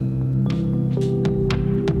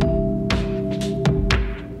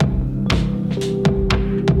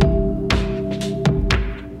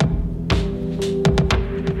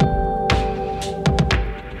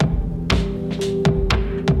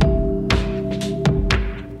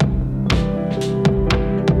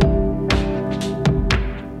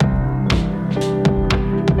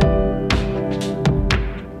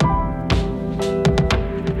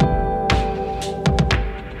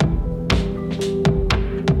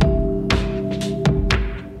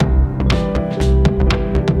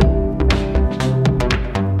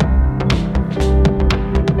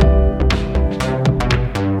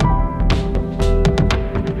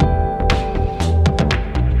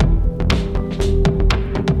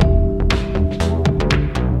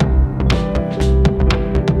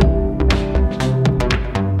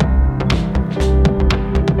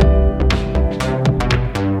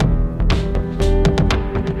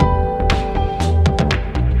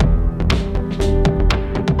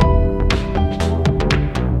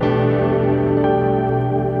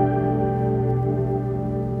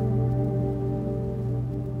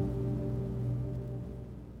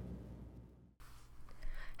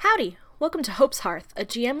Welcome to Hope's Hearth, a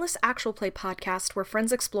GM-less actual play podcast where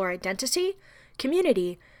friends explore identity,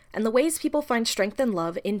 community, and the ways people find strength and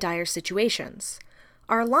love in dire situations.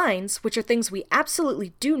 Our lines, which are things we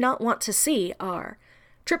absolutely do not want to see, are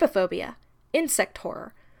trypophobia, insect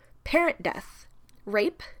horror, parent death,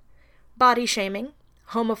 rape, body shaming,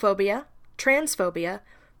 homophobia, transphobia,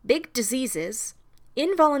 big diseases,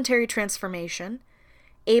 involuntary transformation,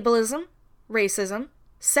 ableism, racism,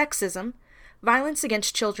 sexism, violence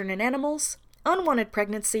against children and animals, unwanted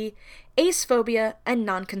pregnancy, acephobia, and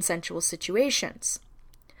non-consensual situations.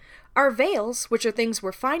 Our veils, which are things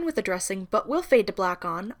we're fine with addressing but will fade to black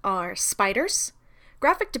on, are spiders,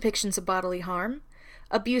 graphic depictions of bodily harm,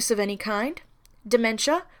 abuse of any kind,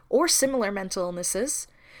 dementia or similar mental illnesses,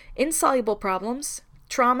 insoluble problems,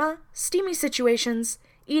 trauma, steamy situations,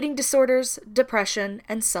 eating disorders, depression,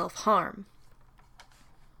 and self-harm.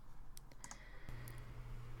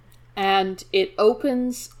 And it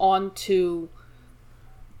opens onto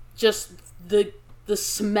just the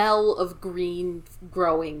smell of green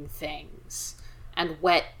growing things and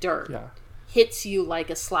wet dirt. Yeah. Hits you like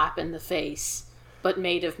a slap in the face, but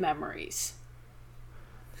made of memories.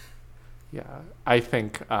 Yeah, I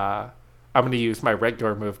think I'm going to use my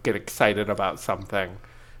regular move, get excited about something,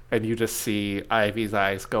 and you just see Ivy's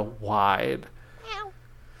eyes go wide. Ow.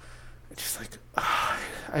 And she's like,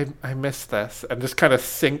 I miss this, and just kind of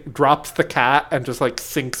drops the cat and just like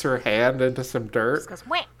sinks her hand into some dirt. Just goes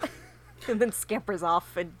wham, and then scampers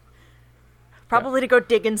off and probably to go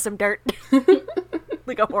dig in some dirt,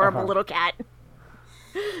 like a horrible little cat.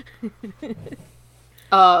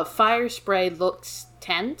 Fire Spray looks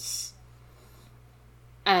tense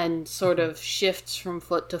and sort of shifts from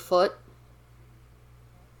foot to foot.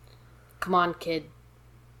 Come on, kid.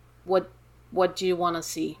 What do you want to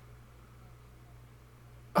see?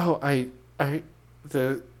 Oh,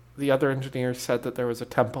 the other engineer said that there was a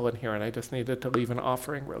temple in here, and I just needed to leave an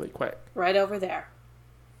offering really quick. Right over there.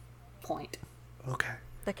 Point. Okay.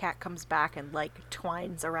 The cat comes back and, like,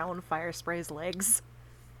 twines around Fire Spray's legs.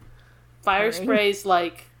 Fire Spray's,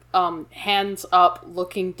 like, hands up,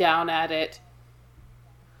 looking down at it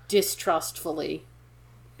distrustfully.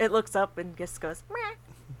 It looks up and just goes, meh.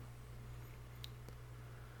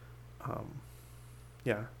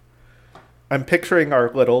 Yeah. I'm picturing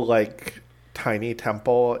our little, like, tiny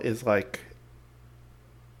temple is, like,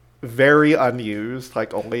 very unused.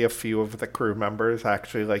 Like, only a few of the crew members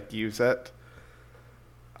actually, like, use it.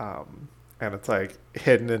 And it's, like,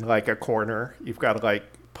 hidden in, like, a corner. You've got to, like,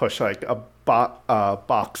 push, like, a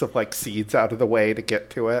box of, like, seeds out of the way to get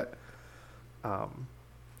to it.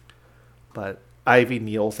 But Ivy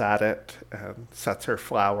kneels at it and sets her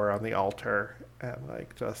flower on the altar and,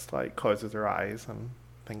 like, just, like, closes her eyes and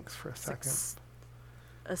thinks for a second.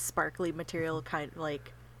 A sparkly material, kind of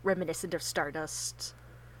like reminiscent of stardust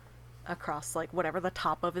across, like, whatever the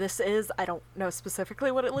top of this is. I don't know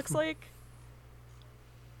specifically what it looks like.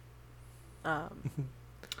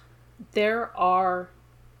 There are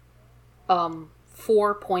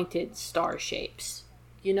 4 pointed star shapes.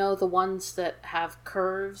 You know, the ones that have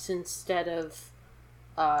curves instead of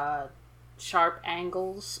sharp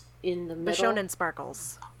angles in the middle? Bishonen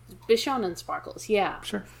sparkles. Bishonen sparkles, yeah.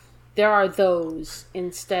 Sure. There are those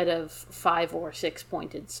instead of 5 or 6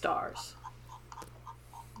 pointed stars.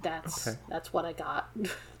 That's what I got.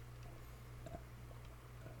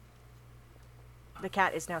 The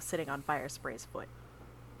cat is now sitting on Fire Spray's foot.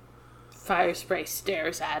 Fire Spray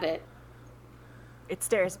stares at it. It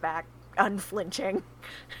stares back, unflinching.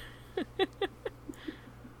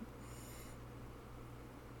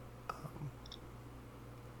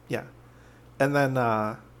 Yeah. And then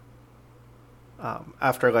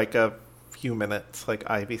after like a few minutes, like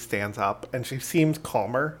Ivy stands up and she seems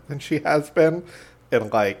calmer than she has been.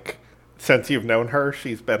 And like since you've known her,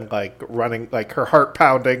 she's been like running, like her heart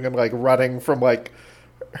pounding and like running from like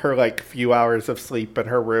her like few hours of sleep in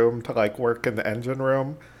her room to like work in the engine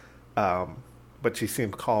room. But she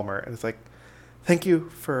seemed calmer and it's like, thank you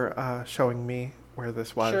for showing me where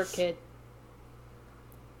this was. Sure, kid.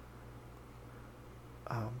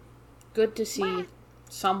 Good to see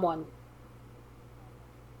someone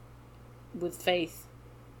with faith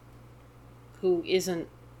who isn't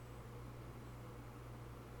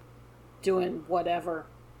doing whatever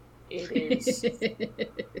it is.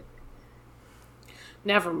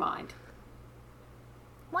 Never mind.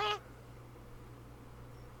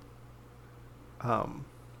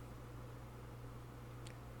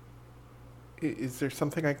 Is there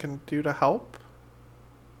something I can do to help?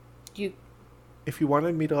 If you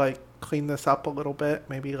wanted me to, like, clean this up a little bit,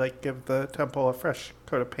 maybe, like, give the temple a fresh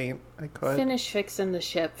coat of paint, I could. Finish fixing the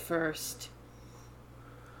ship first.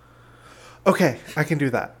 Okay, I can do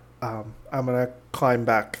that. I'm gonna climb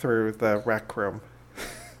back through the rec room.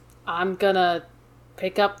 I'm gonna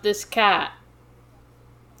pick up this cat.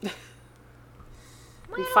 And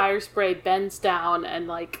Firespray bends down and,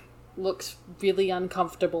 like, looks really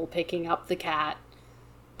uncomfortable picking up the cat,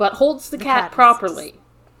 but holds the cat properly.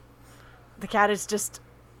 The cat is just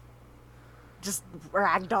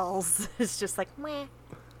ragdolls. It's just like, meh.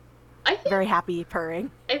 Very happy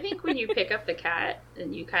purring. I think when you pick up the cat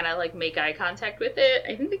and you kind of like make eye contact with it,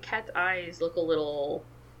 I think the cat's eyes look a little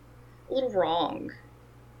wrong.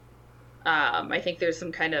 I think there's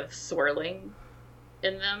some kind of swirling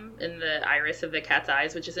in them, in the iris of the cat's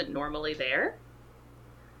eyes, which isn't normally there.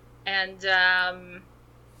 And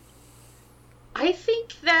I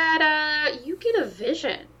think that you get a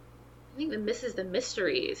vision. I think this is the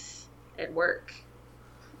mysteries at work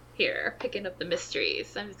here, picking up the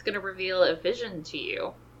mysteries. I'm just going to reveal a vision to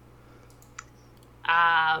you.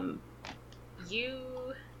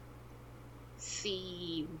 You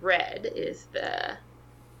see Red is the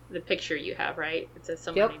picture you have, right? It says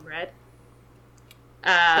someone named Red.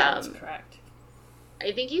 That's correct.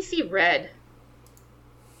 I think you see Red.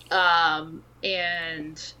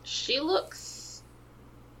 And she looks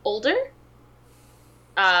older.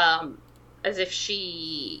 As if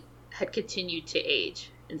she had continued to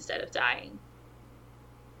age instead of dying.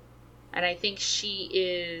 And I think she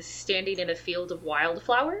is standing in a field of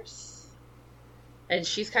wildflowers. And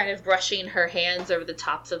she's kind of brushing her hands over the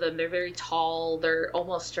tops of them. They're very tall. They're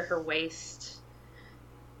almost to her waist.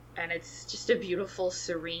 And it's just a beautiful,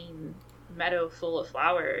 serene meadow full of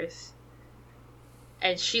flowers.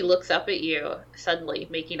 And she looks up at you, suddenly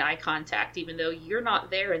making eye contact, even though you're not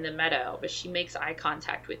there in the meadow, but she makes eye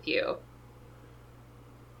contact with you.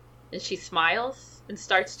 And she smiles and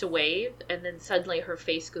starts to wave, and then suddenly her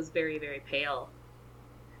face goes very, very pale.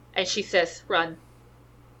 And she says, "Run.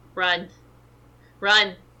 Run.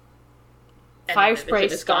 Run." And Firespray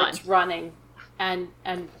starts running and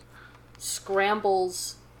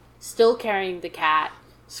scrambles, still carrying the cat,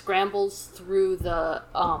 scrambles through the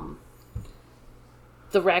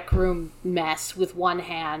rec room mess with one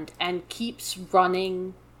hand and keeps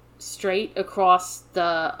running straight across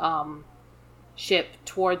the ship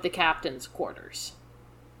toward the captain's quarters.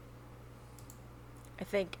 I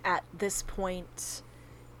think at this point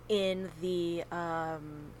in the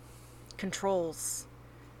controls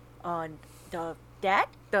on the deck,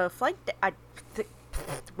 the flight deck,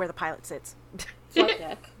 where the pilot sits. Flight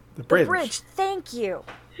deck. The bridge. The bridge, thank you.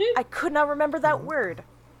 I could not remember that word.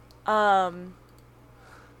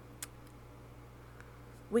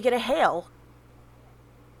 We get a hail,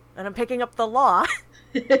 and I'm picking up the law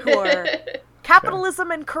for capitalism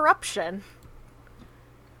and corruption.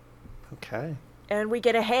 Okay. And we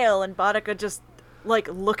get a hail, and Boudica just, like,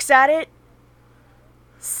 looks at it,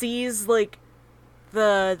 sees, like,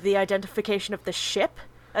 the identification of the ship,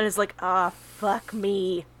 and is like, fuck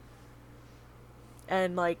me.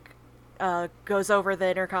 And, like, goes over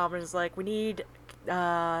the intercom and is like, we need,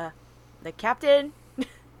 the captain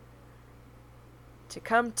to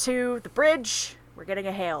come to the bridge. We're getting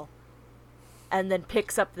a hail. And then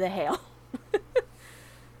picks up the hail.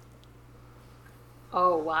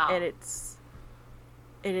 Oh, wow. And it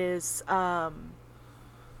is, I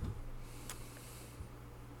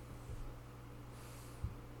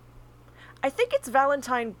think it's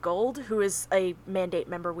Valentine Gold, who is a Mandate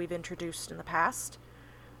member we've introduced in the past.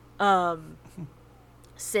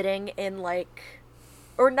 Sitting in, like,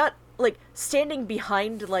 or not, like, standing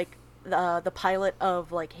behind, like, the pilot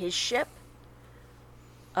of, like, his ship.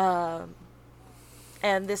 And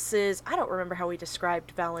this is, I don't remember how we described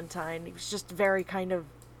Valentine. He was just very kind of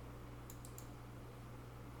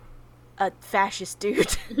a fascist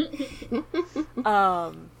dude.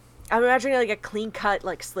 I'm imagining, like, a clean-cut,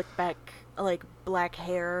 like, slick-back, like, black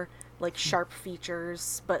hair, like, sharp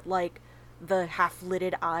features, but, like, the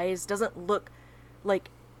half-lidded eyes doesn't look, like,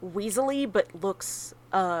 weaselly, but looks,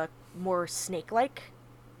 more snake-like.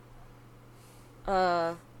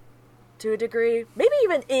 To a degree. Maybe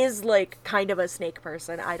even is, like, kind of a snake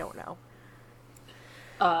person. I don't know.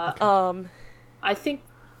 I think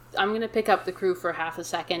I'm going to pick up the crew for half a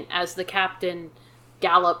second as the captain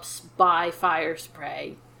gallops by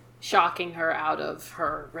Firespray, shocking her out of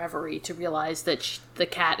her reverie to realize that the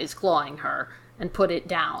cat is clawing her, and put it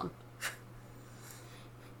down.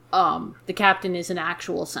 The captain is an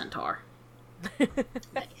actual centaur.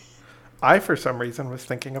 Nice. I, for some reason, was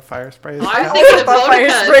thinking of Firespray as I Cal. think that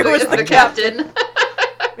Firespray was Boudica is the the captain.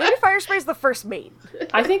 Maybe Firespray's the first mate.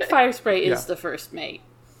 I think Firespray is Yeah. the first mate.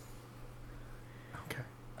 Okay.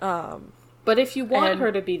 But if you want And-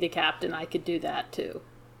 her to be the captain, I could do that too.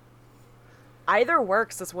 Either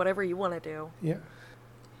works. It's whatever you want to do. Yeah.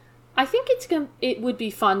 I think it would be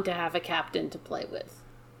fun to have a captain to play with.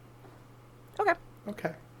 Okay.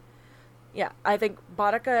 Okay. Yeah, I think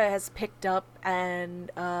Boudica has picked up and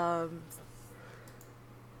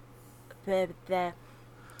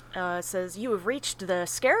says, "You have reached the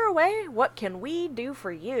Scareaway. What can we do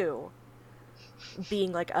for you?"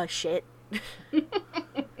 Being like a shit.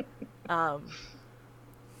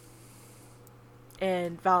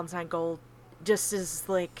 And Valentine Gold just is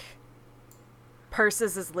like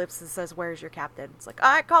purses his lips and says, "Where's your captain?" It's like,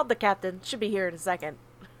 "I called the captain. Should be here in a second."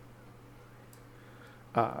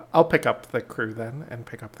 I'll pick up the crew then and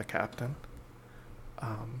pick up the captain.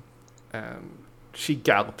 And she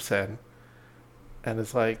gallops in and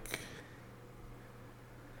is like,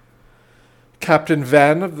 "Captain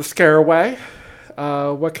Ven of the Scareaway,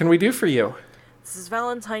 what can we do for you?" This is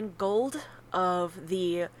Valentine Gold of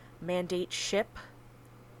the Mandate ship.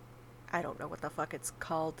 I don't know what the fuck it's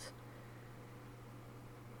called.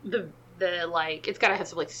 The like, it's gotta have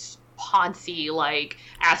some like poncy, like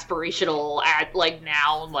aspirational like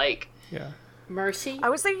noun, like Yeah. Mercy? I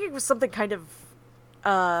was thinking it was something kind of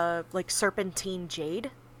like Serpentine Jade.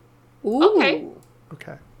 Ooh. Okay.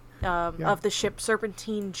 Okay. Yeah. Of the ship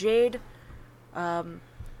Serpentine Jade.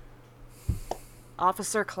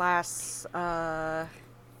 Officer class A7.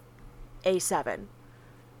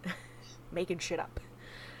 Making shit up.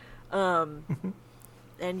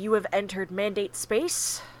 And you have entered Mandate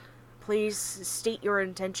space. Please state your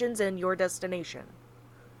intentions and your destination.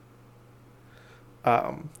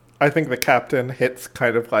 I think the captain hits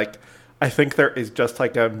kind of like, I think there is just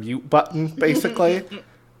like a mute button, basically,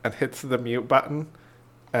 and hits the mute button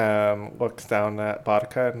and looks down at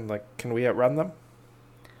Boudica and like, "Can we outrun them?"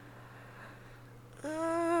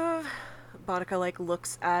 Boudica like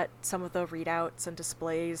looks at some of the readouts and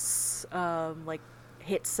displays, like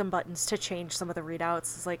hits some buttons to change some of the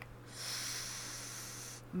readouts. It's like,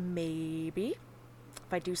 maybe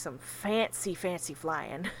if I do some fancy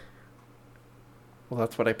flying. Well,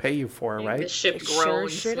 that's what I pay you for, the right? ship It sure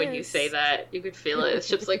groans shit when you is. say that. You could feel it. The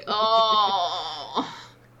ship's like, oh.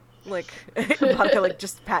 Like, Boudica like,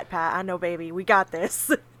 just pat, I know, baby, we got this.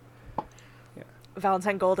 Yeah.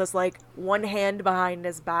 Valentine Gold has like one hand behind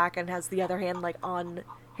his back and has the other hand like on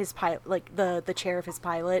his pilot, like the chair of his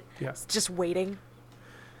pilot. Yeah. Just waiting.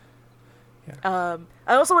 Yeah.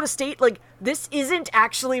 I also want to state, like, this isn't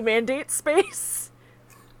actually Mandate space.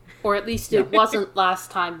 Or at least it wasn't last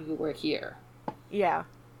time you were here. Yeah.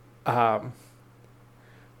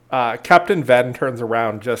 Captain Ven turns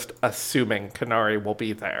around, just assuming Kanari will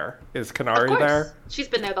be there. Is Of Kanari course. there? She's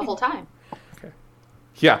been there the whole time.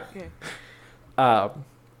 Yeah. Okay.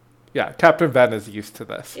 Yeah, Captain Ven is used to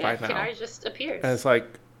this Yeah, by now. Kinari just appears. And it's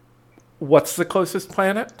like, what's the closest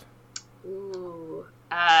planet? Ooh.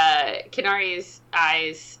 Kinari's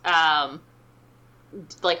eyes,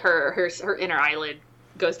 like her inner eyelid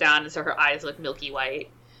goes down, and so her eyes look milky white,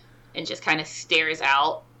 and just kind of stares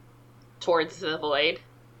out towards the void.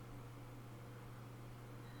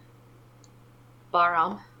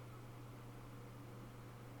 Baram.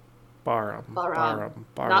 Baram. Not Remind me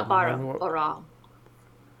Baram. what- Baram.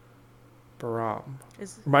 Baram.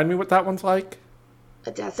 Is Remind me what that one's like?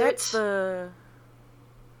 A desert. that's the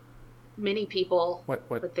Many people, What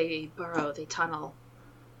but they burrow, they tunnel.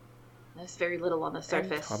 There's very little on the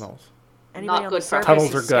surface. tunnels? anybody Not on good the for surface Tunnels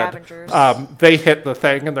is are good. scavengers. They hit the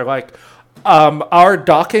thing and they're like, our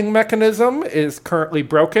docking mechanism is currently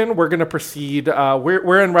broken. We're going to proceed.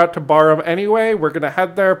 We're en route to Baram anyway. We're going to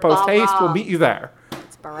head there post haste. We'll meet you there.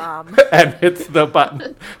 It's Baram. And hits the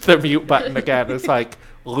button, the mute button again. It's like,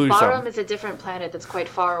 lose Baram them. is a different planet that's quite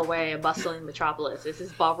far away, a bustling metropolis. This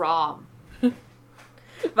is Baram.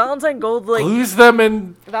 Valentine Gold, like, Lose them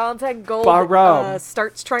and Valentine Gold Baram.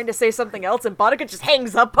 starts trying to say something else, and Boudica just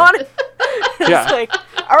hangs up on it. Yeah. It's like,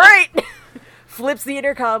 all right. Flips the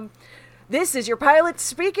intercom. This is your pilot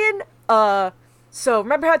speaking. So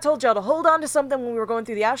remember how I told y'all to hold on to something when we were going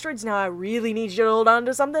through the asteroids? Now I really need you to hold on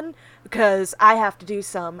to something because I have to do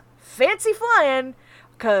some fancy flying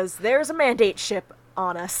because there's a Mandate ship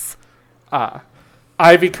on us.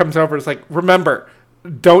 Ivy comes over and is like, remember,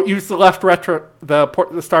 don't use the left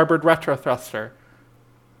the starboard retro thruster.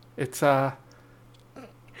 It's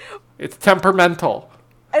temperamental.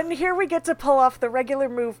 And here we get to pull off the regular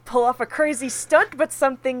move, pull off a crazy stunt, but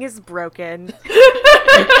something is broken.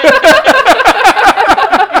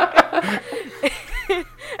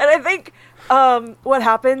 And I think what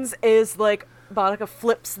happens is, like, Boudica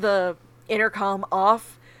flips the intercom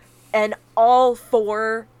off, and all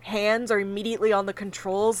four hands are immediately on the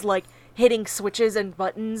controls, like, hitting switches and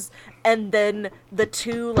buttons, and then the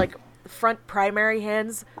two, like, front primary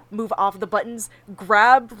hands move off the buttons,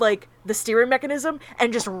 grab, like, the steering mechanism,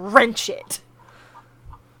 and just wrench it.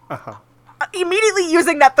 Uh-huh. Immediately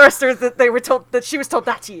using that thruster that she was told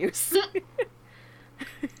not to use.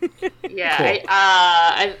 Yeah,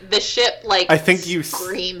 Cool. the ship, like, I think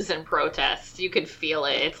screams in protest. You can feel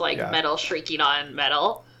it. It's like Yeah. metal shrieking on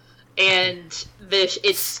metal. And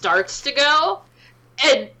it starts to go,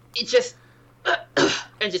 and it just...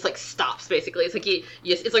 and just, like, stops, basically. It's like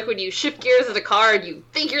it's like when you shift gears in a car and you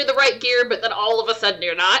think you're in the right gear, but then all of a sudden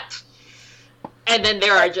you're not. And then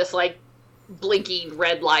there are just, like, blinking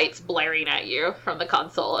red lights blaring at you from the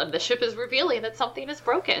console, and the ship is revealing that something is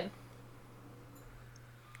broken.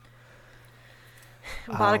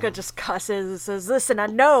 Monica just cusses and says, listen, I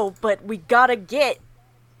know, but we gotta get...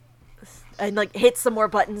 And, like, hit some more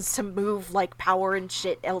buttons to move, like, power and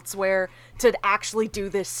shit elsewhere to actually do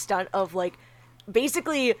this stunt of, like...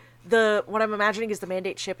 Basically, what I'm imagining is the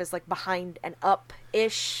Mandate ship is, like, behind and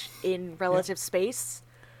up-ish in relative space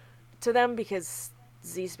to them, because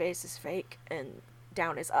Z-space is fake and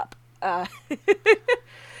down is up.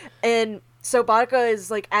 And so Bodica is,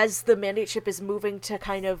 like, as the Mandate ship is moving to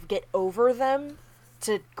kind of get over them,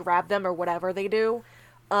 to grab them or whatever they do,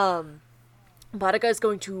 Bodica is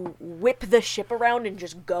going to whip the ship around and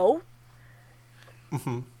just go.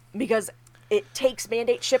 Mm-hmm. Because it takes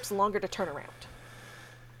Mandate ships longer to turn around.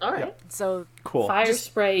 All right. Yep. So Cool. Fire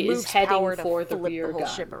spray is moves power heading to for the flip rear the whole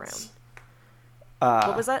guns. ship around. Uh,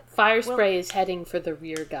 What was that? Fire Will? spray is heading for the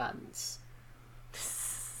rear guns.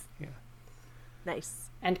 Yeah. Nice.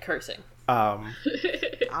 And cursing.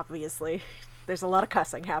 Obviously. There's a lot of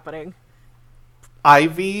cussing happening.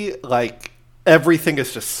 Ivy, like, everything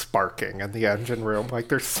is just sparking in the engine room. Like,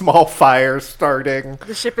 there's small fires starting.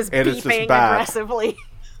 The ship is and it's just beeping bad. aggressively.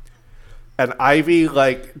 And Ivy,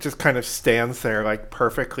 like, just kind of stands there, like,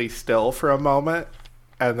 perfectly still for a moment.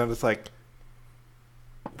 And then it's like,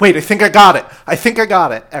 wait, I think I got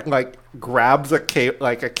it. And, like, grabs a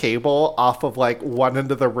cable off of, like, one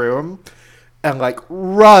end of the room. And, like,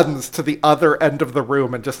 runs to the other end of the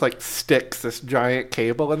room and just, like, sticks this giant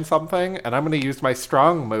cable in something. And I'm going to use my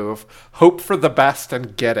strong move, hope for the best,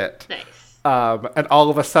 and get it. Nice. And all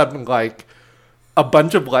of a sudden, like, a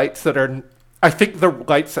bunch of lights that are... I think the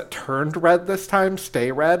lights that turned red this time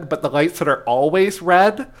stay red, but the lights that are always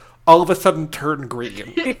red all of a sudden turn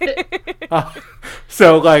green.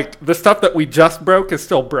 So, like, the stuff that we just broke is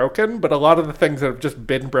still broken, but a lot of the things that have just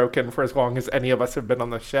been broken for as long as any of us have been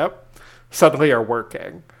on the ship suddenly are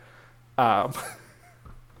working. All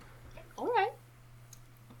right.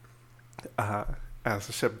 As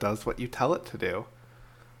the ship does what you tell it to do.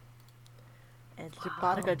 And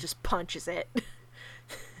Bodica just punches it.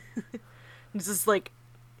 Just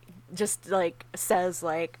like says,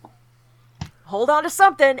 like, hold on to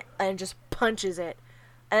something, and just punches it.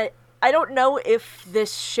 And I don't know if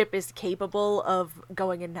this ship is capable of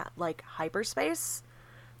going in, like, hyperspace,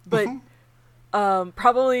 but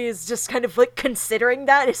probably is just kind of, like, considering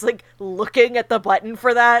that. It's, like, looking at the button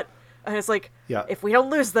for that. And it's like, Yeah. if we don't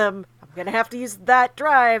lose them, I'm gonna have to use that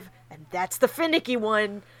drive, and that's the finicky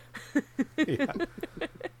one. Yeah.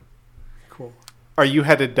 Cool. Are you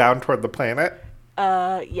headed down toward the planet?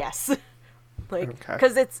 Yes. Like, Okay.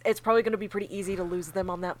 because it's probably going to be pretty easy to lose them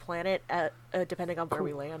on that planet, depending on where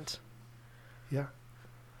we land. Yeah.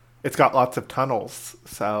 It's got lots of tunnels,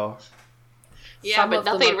 so... Yeah, Some but of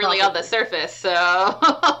them nothing are really on the probably- surface, so...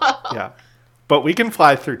 Yeah. But we can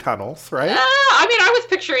fly through tunnels, right? I mean, I was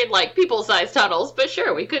picturing, like, people-sized tunnels, but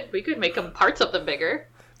sure, we could make them, parts of them bigger.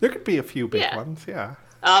 There could be a few big Yeah. ones, yeah.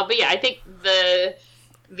 But yeah, I think the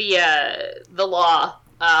law,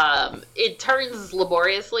 it turns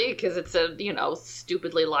laboriously because it's a,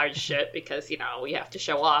 stupidly large ship because, we have to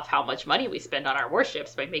show off how much money we spend on our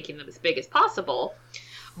warships by making them as big as possible.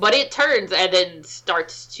 But it turns and then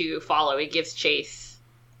starts to follow. It gives chase.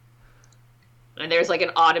 And there's, like,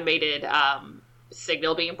 an automated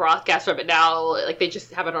signal being broadcast from it now. Like, they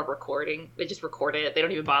just have it on recording. They just record it. They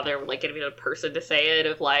don't even bother, like, getting a person to say it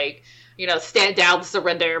of, like, stand down,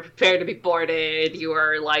 surrender, prepare to be boarded. You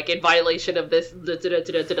are, like, in violation of this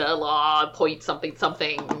law, point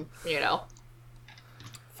something.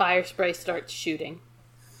 Fire spray starts shooting.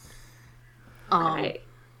 Right.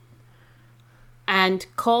 And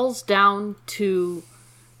calls down to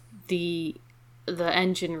the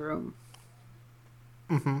engine room.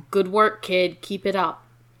 Mm-hmm. Good work, kid. Keep it up.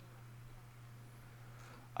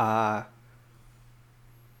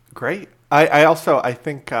 Great. I also, I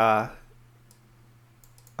think, yeah,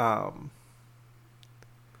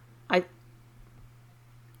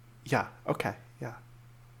 okay, yeah.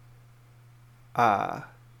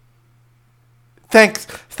 Thanks,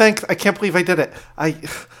 I can't believe I did it.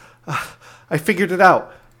 I figured it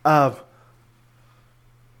out.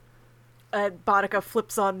 Boudica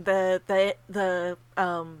flips on the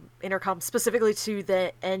intercom specifically to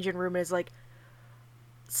the engine room and is like,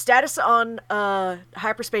 status on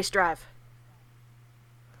hyperspace drive.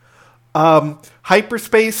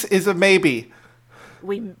 Hyperspace is a maybe.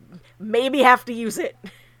 We maybe have to use it.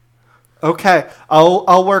 Okay,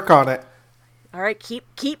 I'll work on it. All right,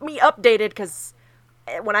 keep me updated, because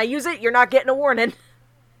when I use it, you're not getting a warning.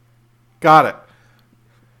 Got it.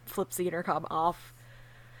 Flips the intercom off.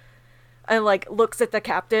 And, like, looks at the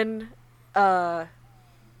captain, and...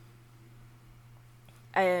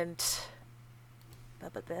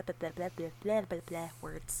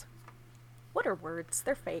 Words. What are words?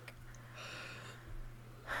 They're fake.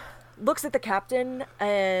 Looks at the captain,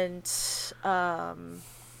 and,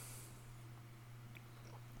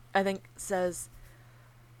 I think says,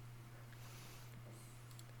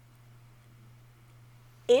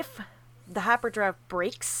 if the hyperdrive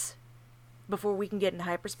breaks before we can get in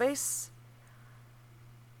hyperspace,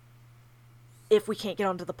 if we can't get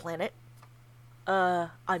onto the planet, I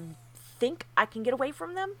think I can get away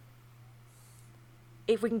from them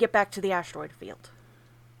if we can get back to the asteroid field.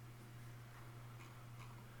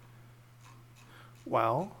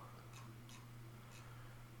 Well,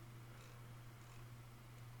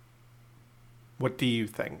 what do you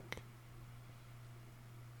think?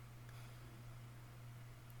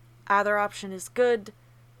 Either option is good.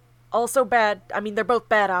 Also bad. I mean, they're both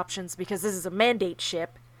bad options because this is a mandate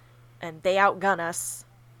ship and they outgun us.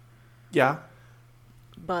 Yeah.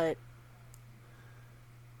 But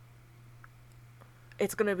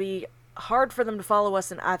it's going to be hard for them to follow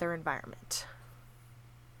us in either environment.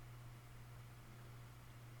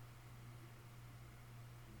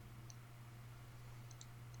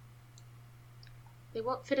 They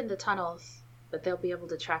won't fit in the tunnels, but they'll be able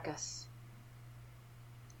to track us.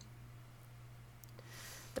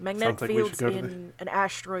 The magnetic Sounds like we fields should go to in an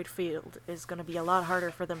asteroid field is going to be a lot harder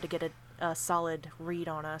for them to get a solid read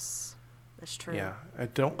on us. That's true. Yeah, I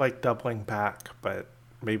don't like doubling back, but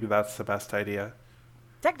maybe that's the best idea.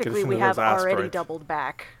 Technically, we into have those already asteroids. doubled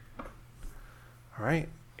back. All right,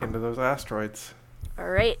 into those asteroids. All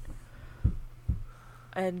right.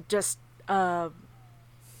 And just, I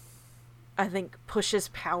think, pushes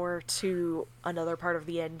power to another part of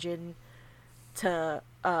the engine to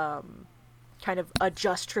kind of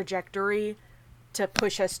adjust trajectory to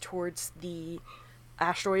push us towards the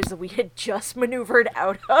asteroids that we had just maneuvered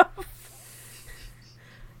out of.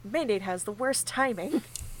 Mandate has the worst timing.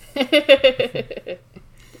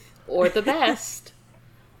 Or the best.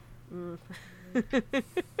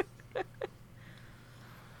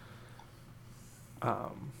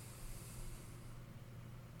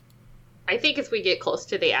 I think as we get close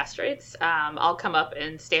to the asteroids, I'll come up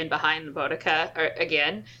and stand behind Boudica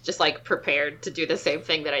again, just like prepared to do the same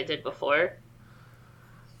thing that I did before.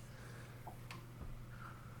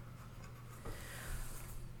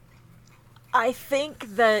 I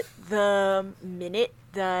think that the minute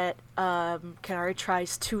that Kanari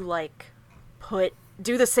tries to like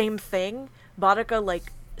do the same thing, Boudica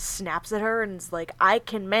like snaps at her and is like, "I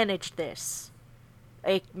can manage this,"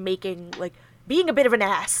 like being a bit of an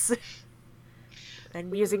ass.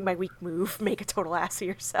 And using my weak move, make a total ass of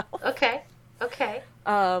yourself. Okay.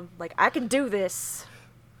 Like, I can do this.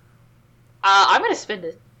 I'm gonna spend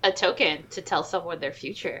a token to tell someone their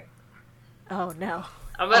future. Oh no.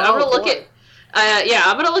 I'm gonna look at.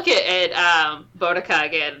 I'm gonna look at Boudica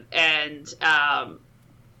again, and I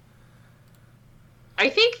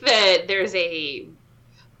think that there's a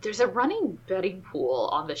running betting pool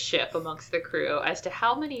on the ship amongst the crew as to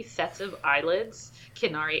how many sets of eyelids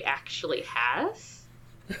Kinari actually has.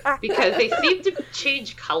 Because they seem to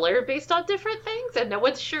change color based on different things, and no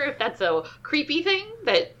one's sure if that's a creepy thing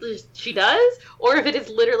that she does, or if it is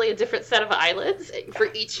literally a different set of eyelids for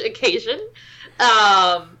each occasion.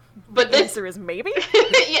 But The answer is maybe?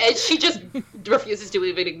 yeah, she just refuses to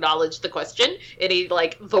even acknowledge the question. Any,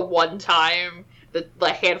 like, the one time,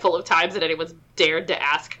 the handful of times that anyone's dared to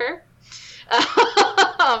ask her.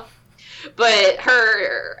 But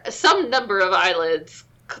some number of eyelids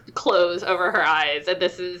close over her eyes, and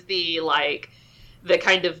this is the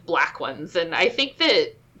kind of black ones. And I think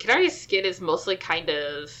that Kinari's skin is mostly kind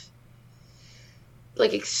of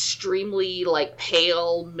like extremely like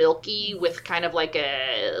pale, milky, with kind of like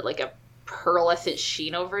a pearlescent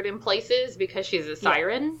sheen over it in places because she's a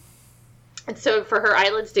siren. Yeah. And so for her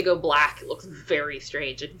eyelids to go black, it looks very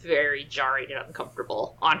strange and very jarring and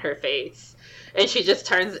uncomfortable on her face. And she just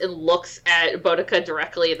turns and looks at Boudica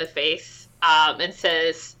directly in the face, and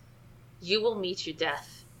says, "You will meet your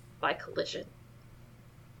death by collision."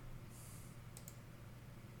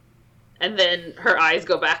 And then her eyes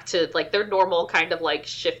go back to, like, their normal kind of, like,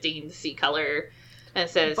 shifting sea color. And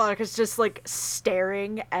says... Bonica's just, like,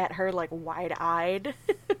 staring at her, like, wide-eyed.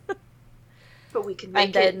 But we can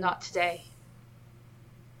make it, not today.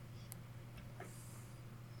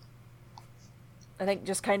 I think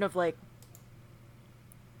just kind of, like...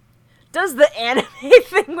 does the anime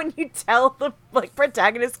thing when you tell the, like,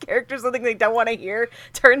 protagonist character something they don't want to hear,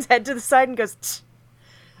 turns head to the side and goes, tch.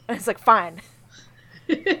 And it's like, fine.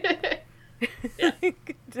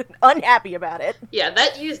 Unhappy about it. Yeah,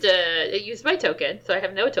 it used my token, so I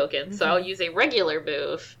have no token, so I'll use a regular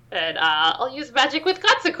move, and I'll use magic with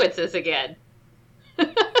consequences again.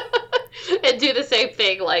 And do the same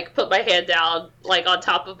thing, like, put my hand down, like, on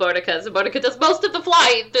top of Boudica's, and Boudica does most of the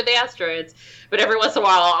flying through the asteroids, but every once in a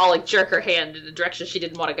while I'll like, jerk her hand in the direction she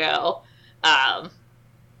didn't want to go.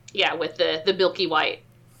 Yeah, with the milky white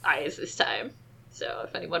eyes this time. So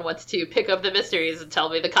if anyone wants to pick up the mysteries and tell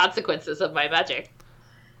me the consequences of my magic.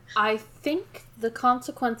 I think the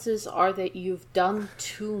consequences are that you've done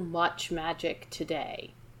too much magic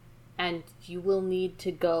today, and you will need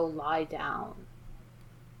to go lie down.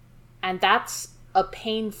 And that's a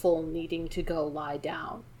painful needing to go lie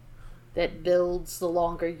down that builds the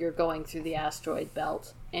longer you're going through the asteroid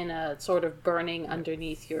belt in a sort of burning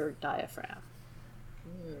underneath your diaphragm.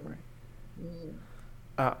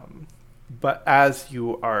 But as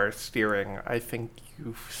you are steering, I think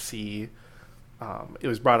you see... it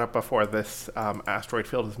was brought up before, this asteroid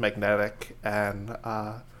field is magnetic, and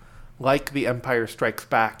like the Empire Strikes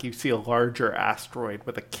Back, you see a larger asteroid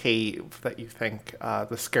with a cave that you think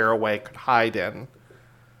the Scaraway could hide in.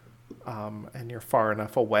 And you're far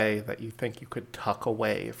enough away that you think you could tuck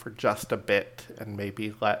away for just a bit and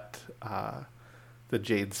maybe let the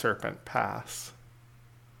Jade Serpent pass.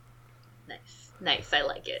 Nice. I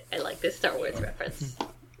like it. I like this Star Wars reference.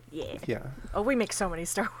 Yeah. Oh, we make so many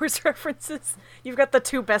Star Wars references. You've got the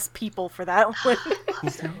two best people for that one.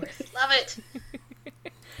 Love Star Wars. Love it.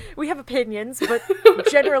 We have opinions, but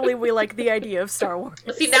generally we like the idea of Star Wars.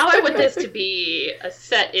 See, now I want this to be a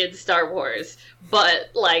set in Star Wars, but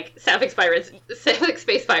like Sapphic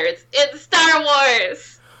Space Pirates in Star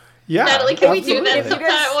Wars. Yeah. Natalie, can we do that absolutely.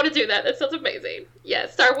 sometime? I want to do that. That sounds amazing. Yeah,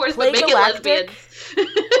 Star Wars, Play but make Galactic. it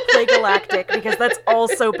lesbians. Play Galactic, because that's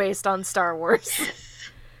also based on Star Wars.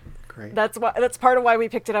 Great. That's part of why we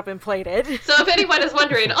picked it up and played it. So if anyone is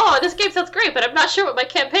wondering, oh, this game sounds great, but I'm not sure what my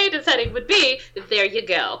campaign setting would be, there you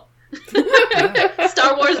go.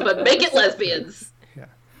 Star Wars, but make it lesbians. Yeah.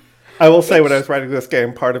 I will say, when I was writing this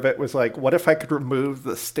game, part of it was like, what if I could remove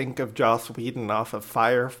the stink of Joss Whedon off of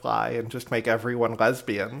Firefly and just make everyone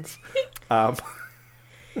lesbians?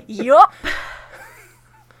 Yup.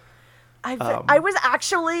 I was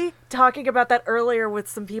actually talking about that earlier with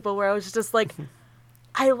some people where I was just like,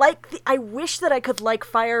 I wish that I could like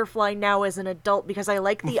Firefly now as an adult because I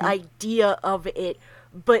like the idea of it.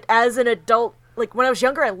 But as an adult, like when I was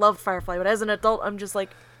younger, I loved Firefly. But as an adult, I'm just like,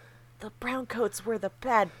 the Browncoats were the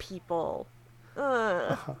bad people.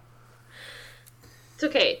 Ugh. It's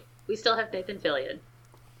okay. We still have Nathan Fillion.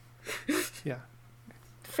 Yeah.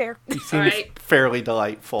 Fair. He seems Alright. fairly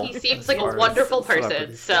delightful. He seems as like far a as wonderful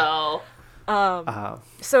person, celebrities so...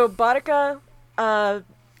 So Boudica,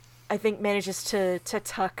 I think, manages to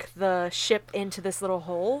tuck the ship into this little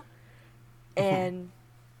hole, and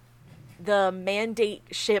the Mandate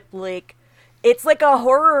ship, like, it's like a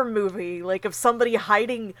horror movie, like of somebody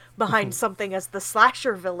hiding behind something as the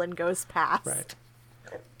slasher villain goes past. Right.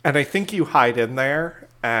 And I think you hide in there,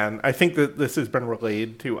 and I think that this has been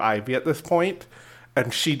relayed to Ivy at this point,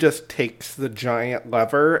 and she just takes the giant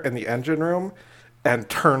lever in the engine room and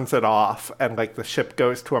turns it off, and like the ship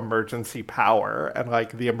goes to emergency power, and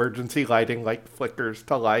like the emergency lighting like flickers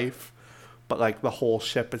to life, but like the whole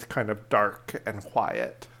ship is kind of dark and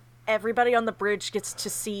quiet. Everybody on the bridge gets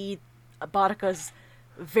to see Boudica's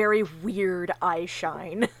very weird eye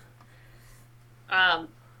shine.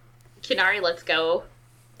 Kinari lets go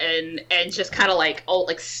and just kind of like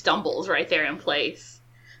stumbles right there in place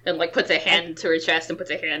and like puts a hand to her chest and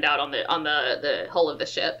puts a hand out on the hull of the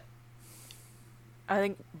ship. I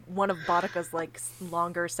think one of Boudica's like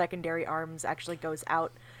longer secondary arms actually goes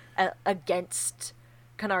out against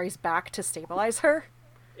Kanari's back to stabilize her.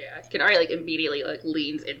 Yeah, Kinari like immediately like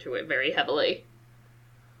leans into it very heavily.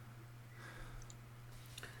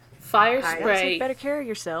 Fire Take spray. better care of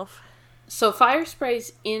yourself. So fire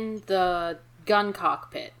spray's in the gun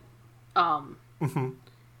cockpit. And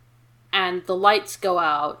the lights go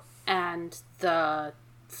out and the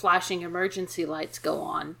flashing emergency lights go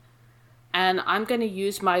on. And I'm going to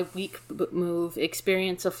use my weak move,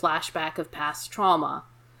 experience a flashback of past trauma,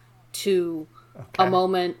 to a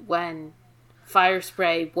moment when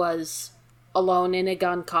Firespray was alone in a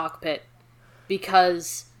gun cockpit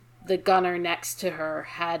because the gunner next to her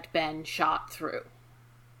had been shot through.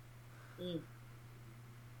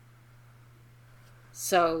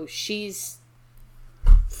 So she's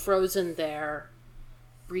frozen there,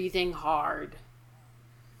 breathing hard,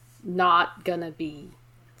 not gonna be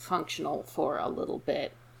functional for a little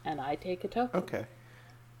bit, and I take a token. Okay.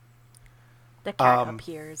 The cat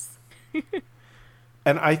appears.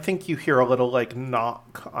 And I think you hear a little, like,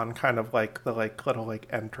 knock on kind of, like, the, like, little, like,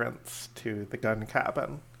 entrance to the gun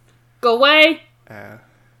cabin. Go away!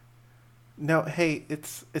 No, hey,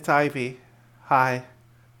 it's Ivy. Hi.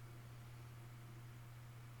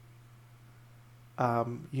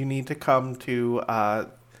 You need to come to,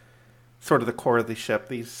 sort of the core of the ship.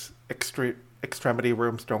 These extremity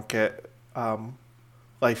rooms don't get,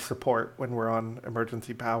 life support when we're on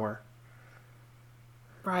emergency power.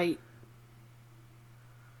 Right.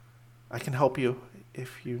 I can help you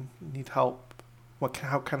if you need help.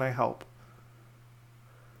 How can I help?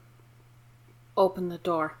 Open the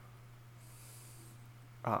door.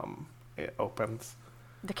 It opens.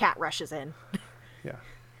 The cat rushes in. Yeah.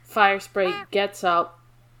 Firespray gets up,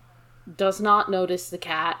 does not notice the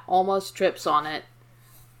cat, almost trips on it,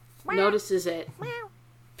 notices it,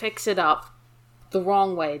 picks it up the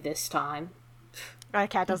wrong way this time. The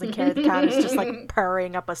cat doesn't care. The cat is just like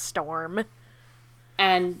purring up a storm.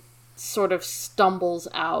 And sort of stumbles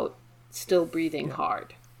out, still breathing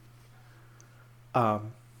hard. I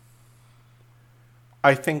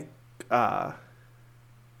think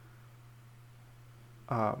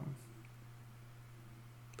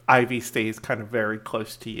Ivy stays kind of very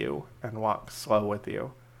close to you and walks slow with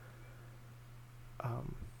you.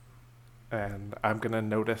 And I'm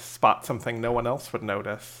gonna spot something no one else would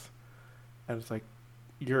notice. And it's like,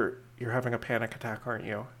 you're having a panic attack, aren't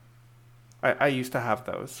you? I used to have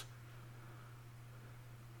those.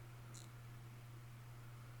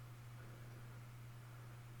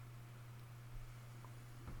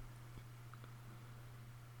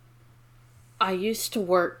 I used to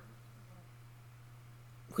work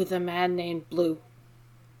with a man named Blue.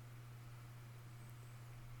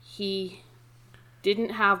 He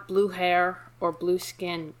didn't have blue hair or blue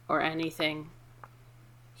skin or anything.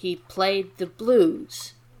 He played the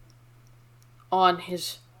blues on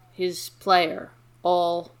his player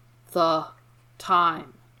all the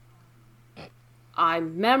time. I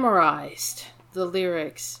memorized the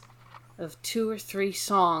lyrics of 2 or 3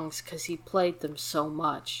 songs because he played them so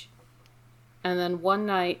much. And then one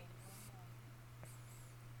night,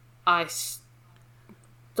 I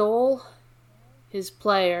stole his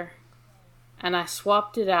player and I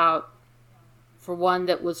swapped it out for one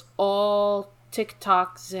that was all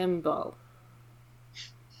TikTok Zimbo.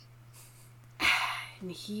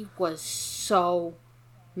 And he was so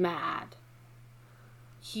mad.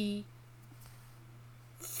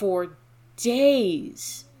 For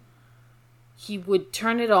days, he would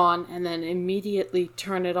turn it on and then immediately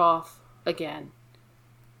turn it off again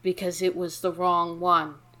because it was the wrong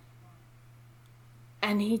one.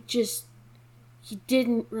 And he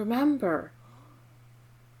didn't remember.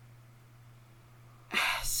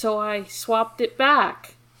 So I swapped it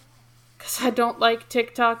back because I don't like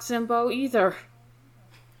TikTok Zimbo either.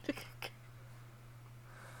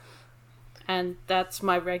 And that's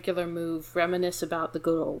my regular move. Reminisce about the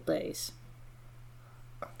good old days.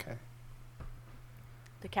 Okay.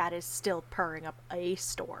 The cat is still purring up a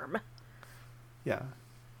storm. Yeah.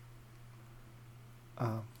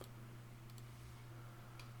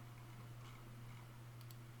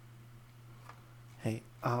 Hey,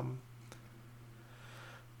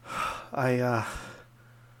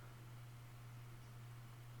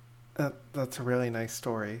 that's a really nice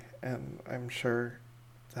story, and I'm sure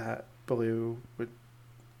that Blue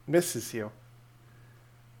misses you.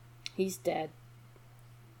 He's dead.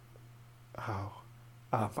 Oh.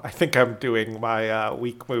 I think I'm doing my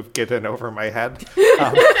weak move get in over my head.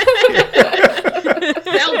 Sounds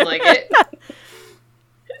like it.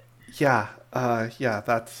 Yeah,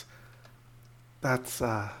 that's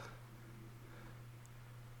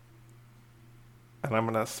and I'm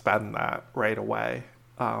gonna spend that right away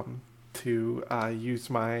to use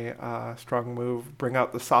my strong move, bring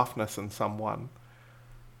out the softness in someone,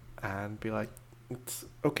 and be like, it's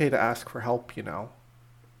okay to ask for help, you know.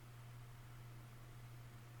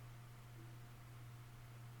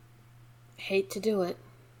 Hate to do it.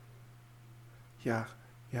 Yeah,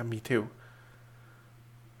 me too.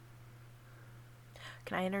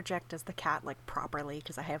 Can I interject as the cat, like, properly?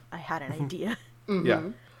 Because I had an idea. Mm-hmm. Yeah.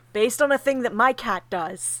 Based on a thing that my cat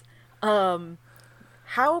does. How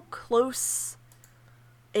close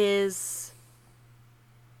is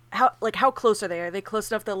how close are they? Are they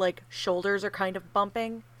close enough that like shoulders are kind of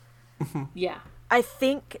bumping? Yeah. I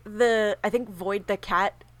think Void the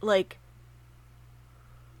cat like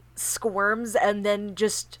squirms and then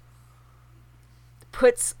just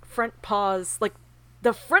puts front paws, like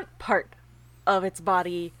the front part of its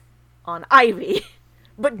body, on Ivy,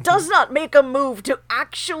 but does not make a move to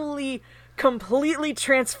actually completely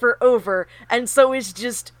transfer over, and so is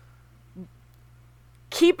just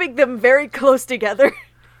keeping them very close together.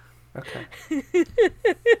 Okay.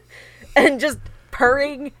 And just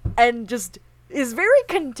purring and just is very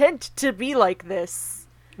content to be like this.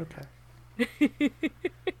 Okay.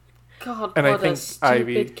 God, And I what a think stupid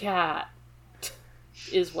Ivy- cat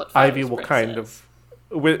is what Ivy Fire will Spray kind says.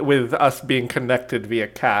 of, with us being connected via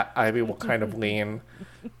cat, Ivy will kind of lean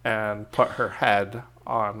and put her head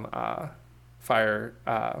on Fire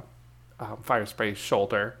Spray's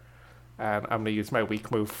shoulder, and I'm gonna use my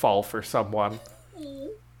weak move, Fall for Someone.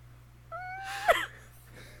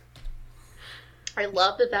 I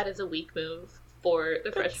love that is a weak move for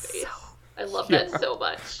the fresh face. I love that so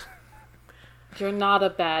much. You're not a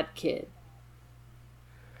bad kid.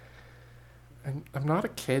 I'm not a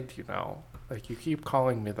kid, you know. Like, you keep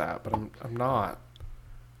calling me that, but I'm not.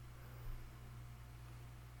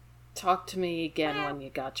 Talk to me again when you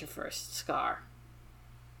got your first scar.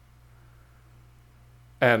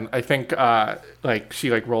 And I think, she,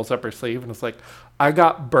 rolls up her sleeve and is like, I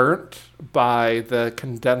got burnt by the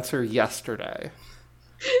condenser yesterday.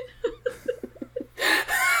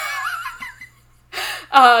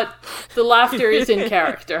 The laughter is in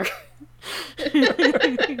character.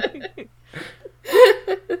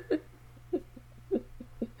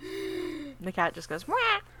 The cat just goes, "Wah!"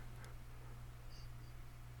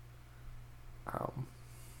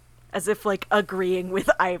 As if, like, agreeing with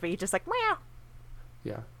Ivy, just like, "Meow."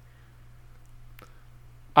 Yeah.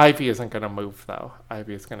 Ivy isn't going to move, though.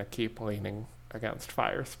 Ivy is going to keep leaning against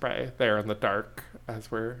Fire Spray there in the dark as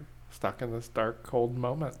we're stuck in this dark, cold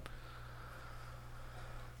moment.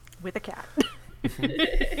 With a cat.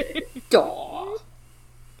 Aw.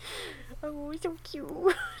 Oh, so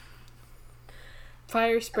cute.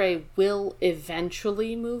 Fire Spray will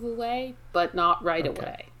eventually move away, but not right Okay.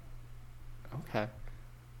 away. Okay.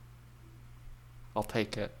 I'll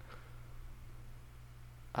take it.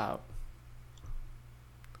 I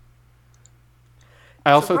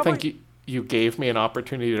also probably- think you gave me an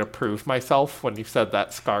opportunity to prove myself when you said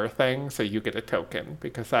that scar thing, so you get a token,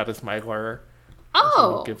 because that is my lure.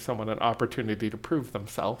 Oh! We'll give someone an opportunity to prove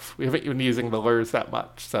themselves. We haven't been using the lures that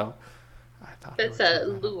much, so I thought That's it a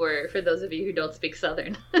lure for those of you who don't speak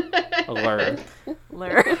Southern. was a lure.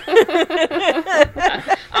 Lure.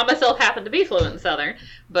 I myself happen to be fluent in Southern,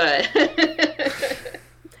 but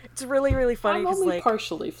It's really, really funny I'm because, only like,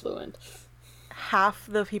 partially fluent. half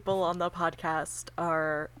the people on the podcast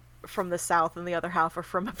are from the South and the other half are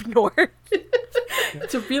from up north.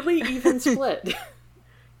 It's a really even split.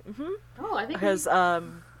 oh, I think Because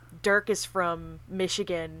Dirk is from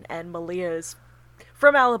Michigan and Malia is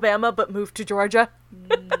from Alabama but moved to Georgia.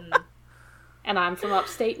 And I'm from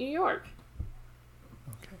upstate New York.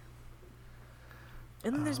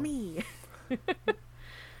 And then there's me.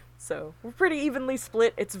 So we're pretty evenly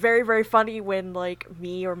split. It's very, very funny when, like,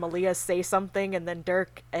 me or Malia say something and then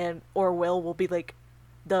Dirk or Will be like,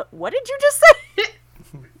 what did you just say?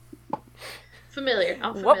 familiar.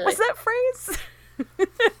 I'm familiar. What was that phrase?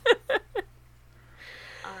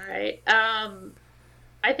 All right.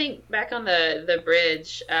 I think back on the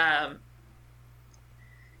bridge,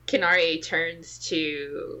 Kinari turns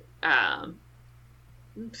to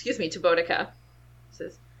to Boudica.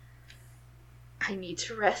 Says, I need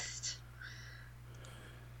to rest.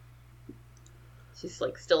 She's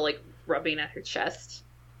still rubbing at her chest.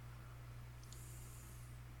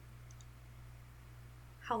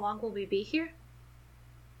 How long will we be here?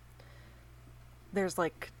 There's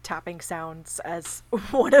tapping sounds as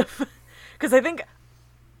one of, because I think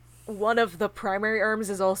one of the primary arms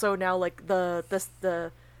is also now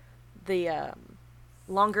the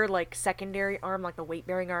longer secondary arm, the weight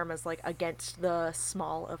bearing arm is against the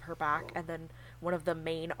small of her back, and then one of the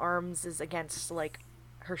main arms is against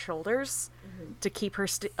her shoulders to keep her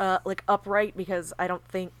upright, because I don't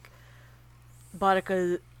think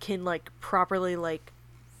Boudica can properly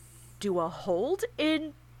do a hold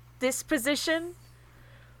in this position,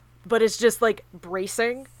 but it's just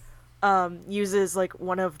bracing. Uses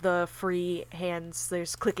one of the free hands.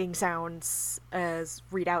 There's clicking sounds as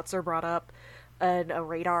readouts are brought up, and a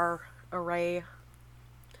radar array,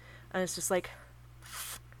 and it's just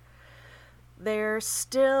they're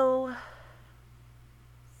still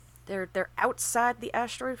they're outside the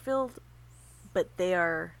asteroid field, but they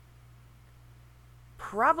are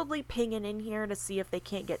probably pinging in here to see if they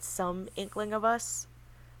can't get some inkling of us.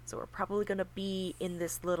 So we're probably gonna be in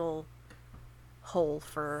this little hole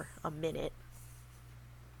for a minute.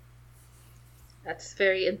 That's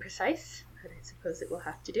very imprecise, but I suppose it will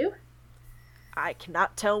have to do. I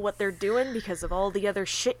cannot tell what they're doing because of all the other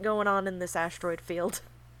shit going on in this asteroid field.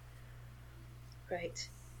 Right.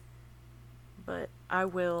 But I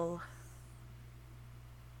will...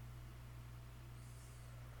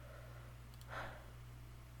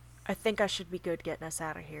 I think I should be good getting us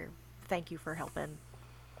out of here. Thank you for helping.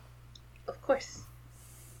 Of course.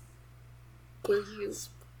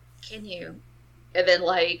 Can you? And then,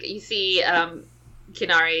 like, you see,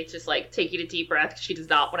 Kinari just, like, taking a deep breath. She does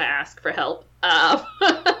not want to ask for help.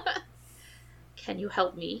 Can you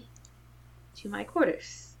help me to my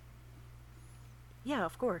quarters? Yeah,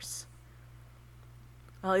 of course.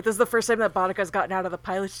 Like, this is the first time that Bonica's gotten out of the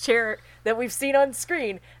pilot's chair that we've seen on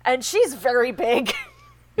screen, and she's very big.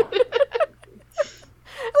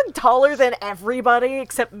 Like, taller than everybody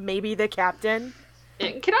except maybe the captain.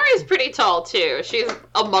 And Kinari's pretty tall too. She's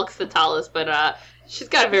amongst the tallest, but she's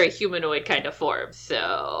got a very humanoid kind of form,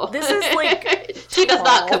 so This is like she does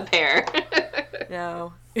not tall. compare.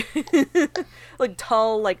 No. Like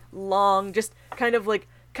tall, like long, just kind of like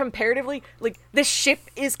comparatively, like this ship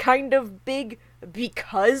is kind of big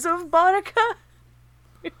because of Bonica.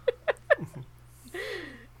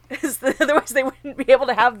 Otherwise they wouldn't be able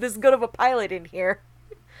to have this good of a pilot in here.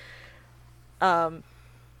 And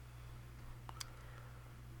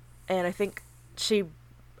I think she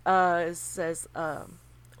says,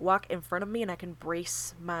 walk in front of me and I can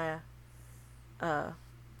brace my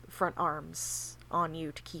front arms on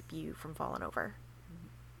you to keep you from falling over.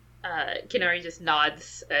 Kinari just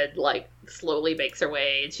nods and, like, slowly makes her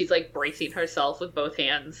way, and she's, like, bracing herself with both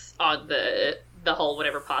hands on the hull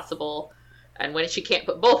whenever possible. And when she can't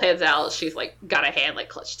put both hands out, she's, like, got a hand, like,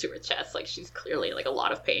 clutched to her chest. Like, she's clearly in, like, a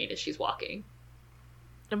lot of pain as she's walking.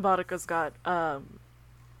 And Bonica's got,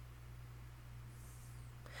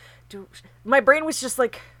 my brain was just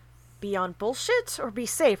like, be on bullshit or be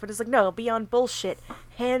safe? And it's like, no, be on bullshit.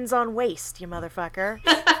 Hands on waist, you motherfucker.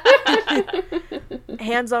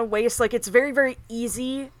 Hands on waist. Like, it's very, very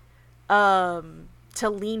easy to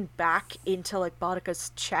lean back into, like,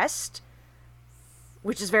 Bonica's chest,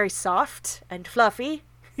 which is very soft and fluffy.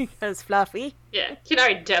 Because fluffy. Yeah,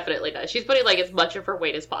 Kinari definitely does. She's putting, like, as much of her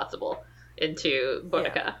weight as possible into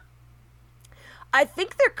Bonica. Yeah. I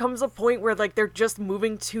think there comes a point where, like, they're just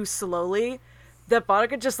moving too slowly that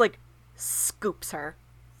Bonica just, like, scoops her.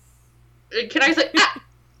 And Kinari's like,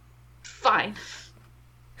 fine.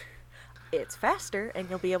 It's faster, and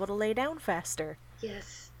you'll be able to lay down faster.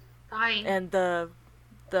 Yes, fine. And the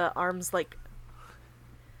arms, like...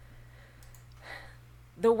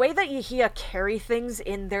 The way that Yahia carry things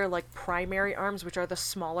in their, like, primary arms, which are the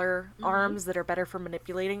smaller arms that are better for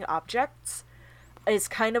manipulating objects, is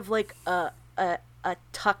kind of like a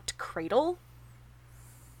tucked cradle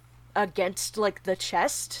against, like, the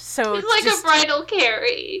chest. So it's like just a bridal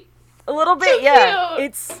carry. a little bit, So yeah.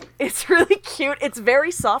 cute. It's really cute. It's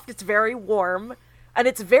very soft. It's very warm, and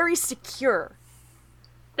it's very secure.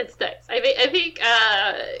 It's nice. I think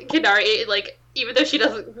Kinari, like, even though she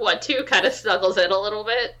doesn't want to, kind of snuggles in a little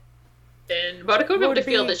bit. And Bonica would be able to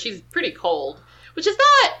feel that she's pretty cold, which is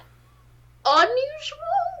not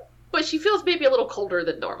unusual, but she feels maybe a little colder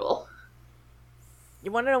than normal.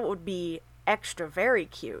 You want to know what would be extra very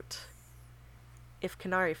cute? If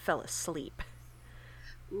Kinari fell asleep.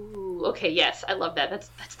 Ooh, okay, yes, I love that.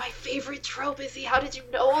 That's my favorite trope, Izzy. How did you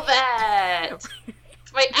know that?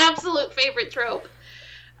 It's my absolute favorite trope.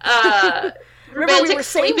 Remember, we were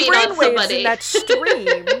saying sleeping on brainwaves somebody. in that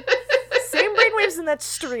stream. Same brainwaves in that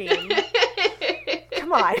stream.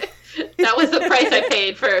 Come on. That was the price I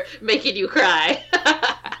paid for making you cry.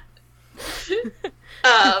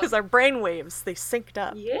 Because our brainwaves, they synced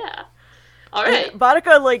up. Yeah. All right. And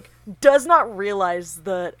Bonica, like, does not realize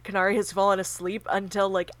that Kinari has fallen asleep until,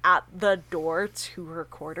 like, at the door to her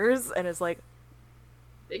quarters, and is like...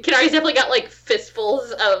 Kinari's definitely got, like,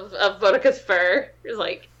 fistfuls of Bonica's fur. Is,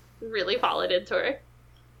 like, really falling into her.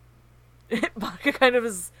 Bonica kind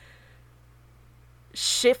of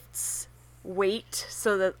shifts weight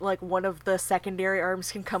so that, like, one of the secondary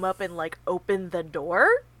arms can come up and, like, open the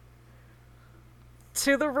door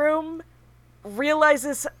to the room,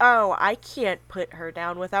 realizes, oh, I can't put her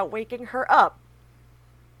down without waking her up.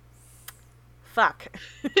 Fuck.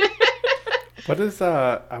 What is,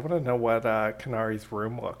 I want to know what Kinari's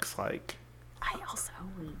room looks like. I also...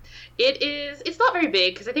 It's not very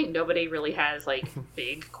big, because I think nobody really has, like,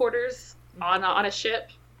 big quarters on a ship.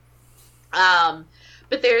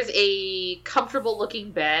 But there's a comfortable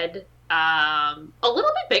looking bed, a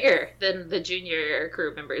little bit bigger than the junior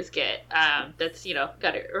crew members get. That's,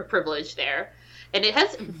 got a privilege there. And it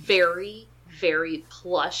has very, very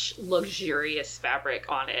plush, luxurious fabric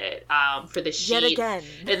on it for the sheets. Yet again.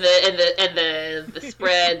 And the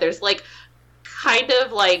spread. There's like kind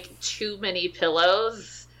of like too many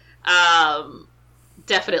pillows.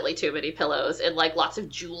 Definitely too many pillows, and like lots of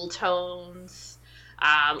jewel tones.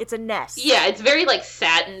 It's a nest. Yeah, it's very like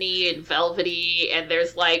satiny and velvety, and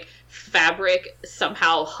there's like fabric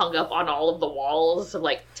somehow hung up on all of the walls of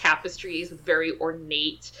like tapestries with very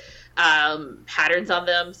ornate patterns on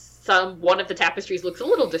them. One of the tapestries looks a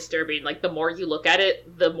little disturbing. Like the more you look at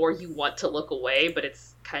it, the more you want to look away, but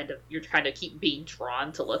you're kind of keep being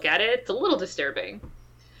drawn to look at it. It's a little disturbing.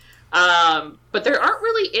 But there aren't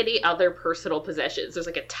really any other personal possessions. There's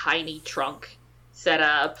like a tiny trunk set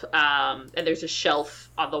up, and there's a shelf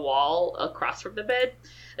on the wall across from the bed.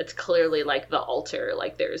 It's clearly like the altar.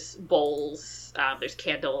 Like there's bowls, there's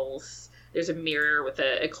candles, there's a mirror with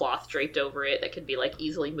a cloth draped over it that can be like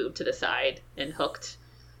easily moved to the side and hooked.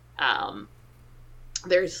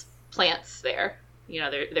 There's plants there.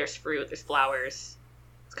 There's fruit, there's flowers.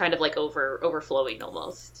 It's kind of like overflowing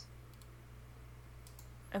almost.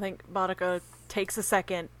 I think Boudica takes a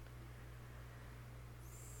second,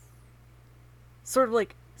 sort of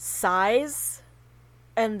like sighs,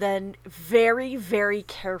 and then very, very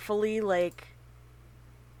carefully like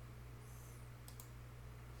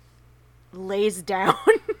lays down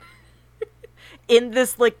in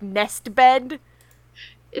this like nest bed.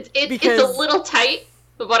 It's a little tight,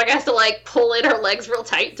 but Boudica has to like pull in her legs real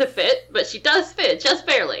tight to fit, but she does fit, just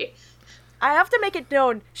barely. I have to make it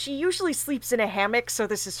known, she usually sleeps in a hammock, so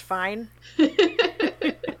this is fine. She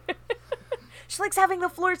likes having the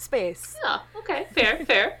floor space. Oh, okay.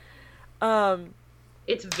 Fair.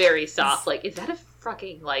 It's very soft. Like, is that a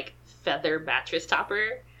fucking, like, feather mattress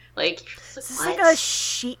topper? Like, is this like a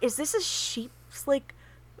sheep? Is this a sheep's, like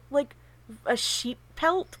a sheep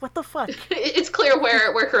pelt? What the fuck? It's clear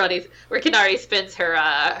where Kenari spends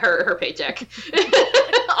her paycheck.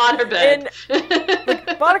 On her bed. And, like,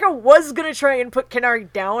 Boudica was gonna try and put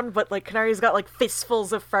Kenari down, but, like, Kenari's got, like,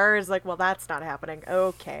 fistfuls of fur. It's like, well, that's not happening.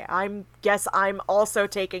 Okay, guess I'm also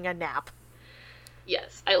taking a nap.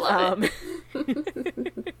 Yes, I love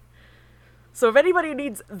it. So if anybody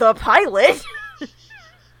needs the pilot...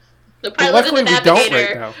 The pilot and the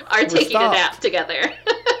navigator are taking a nap together.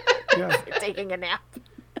 Yeah. Taking a nap.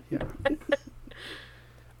 Yeah.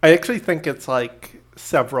 I actually think it's, like,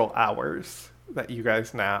 several hours that you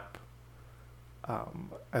guys nap.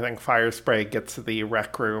 I think Firespray gets the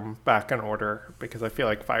rec room back in order because I feel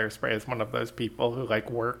like Firespray is one of those people who like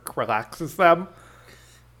work relaxes them.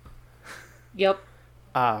 Yep.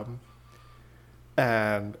 And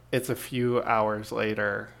it's a few hours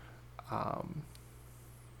later.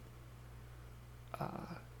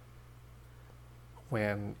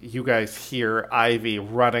 When you guys hear Ivy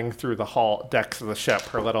running through the decks of the ship,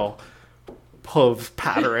 her little hooves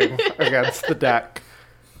pattering against the deck.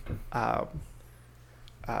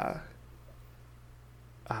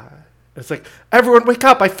 It's like, everyone wake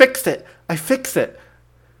up, I fixed it.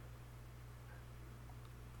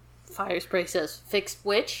 Firespray says, fixed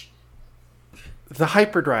which? The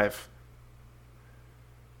hyperdrive.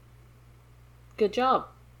 Good job.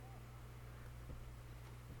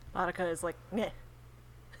 Boudica is like, meh.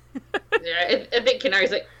 Yeah, I think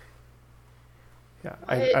Kenari's like... Yeah,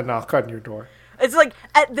 I knock on your door. It's like,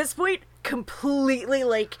 at this point, completely,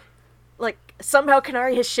 like, somehow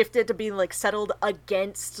Kenari has shifted to being, like, settled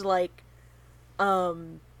against, like,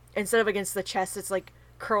 instead of against the chest, it's, like,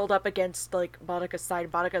 curled up against, like, Boudica's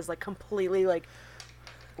side. Boudica's, like, completely, like,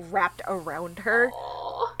 wrapped around her,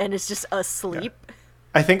 and is just asleep. Yeah.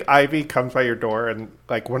 I think Ivy comes by your door, and,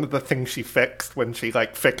 like, one of the things she fixed when she,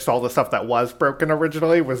 like, fixed all the stuff that was broken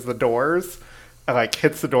originally was the doors. And, like,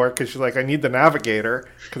 hits the door because she's like, I need the navigator,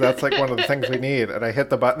 because that's, like, one of the things we need. And I hit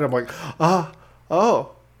the button, and I'm like, huh?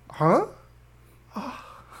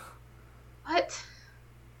 What?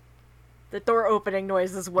 The door opening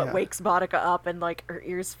noise is what wakes Boudica up, and, like, her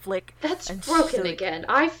ears flick. That's broken again.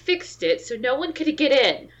 I fixed it so no one could get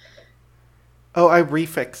in. Oh, I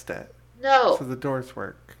refixed it. No. So the doors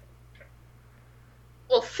work.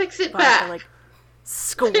 Well, fix it Boudica, back. like,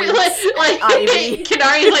 squints like Ivy.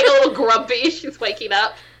 Kenari's, like, a little grumpy. She's waking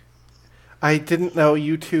up. I didn't know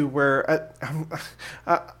you two were...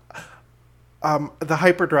 the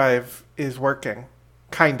hyperdrive is working.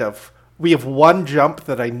 Kind of. We have one jump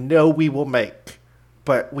that I know we will make,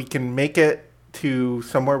 but we can make it to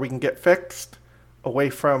somewhere we can get fixed,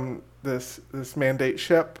 away from this mandate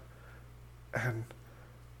ship, and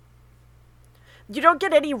you don't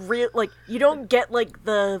get any real, like, you don't get, like,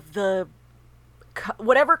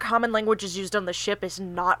 whatever common language is used on the ship is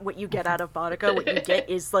not what you get out of Boudica. What you get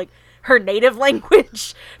is, like, her native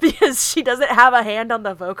language, because she doesn't have a hand on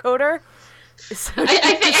the vocoder. So I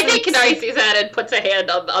think Kenari sees that and puts a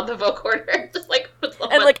hand on the vocoder. Just, like,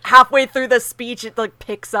 and, like, halfway through the speech, it, like,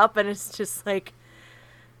 picks up, and it's just like,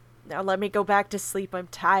 now let me go back to sleep, I'm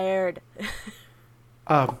tired.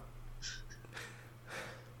 I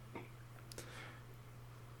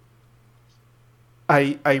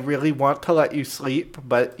really want to let you sleep,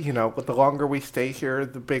 but, you know, the longer we stay here,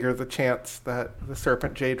 the bigger the chance that the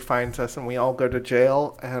Serpent Jade finds us and we all go to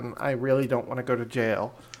jail, and I really don't want to go to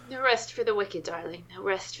jail. No rest for the wicked, darling. No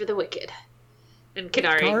rest for the wicked. And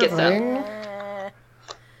Kenari gets up.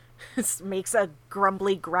 Makes a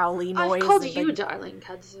grumbly, growly noise. I called you darling,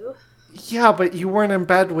 Kudzu. Yeah, but you weren't in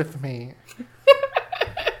bed with me.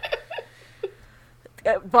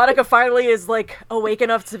 Boudica finally is, like, awake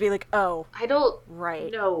enough to be like, oh. I don't...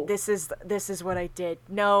 Right. No. This is what I did.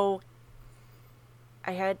 No.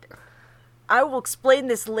 I will explain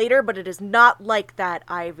this later, but it is not like that,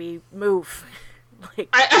 Ivy. Move. Like,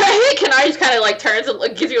 I think Kenari just kind of, like, turns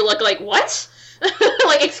and gives you a look like, what?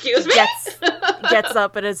 Like, excuse me? Gets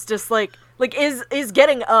up and is just, like is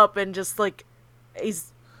getting up and just, like,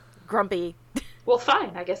 he's grumpy. Well,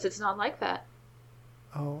 fine. I guess it's not like that.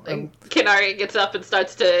 Oh, And Kenari gets up and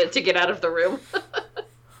starts to get out of the room.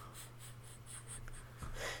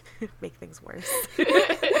 Make things worse.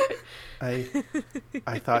 I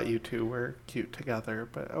thought you two were cute together,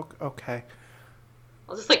 but okay.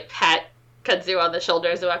 I'll just, like, pat Kudzu on the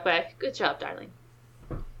shoulders and walk by. Good job, darling.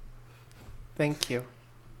 Thank you.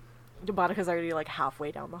 Boudica's already, like,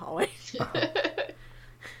 halfway down the hallway.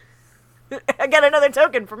 I got another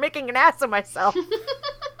token for making an ass of myself.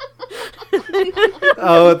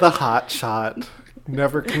 Oh, the hot shot.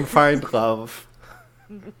 Never can find love.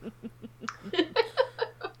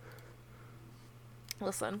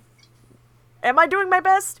 Listen. Am I doing my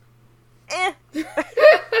best? I'm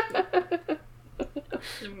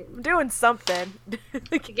doing something.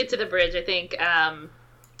 To get to the bridge, I think, I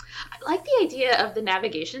like the idea of the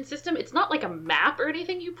navigation system. It's not like a map or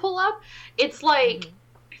anything you pull up. It's like,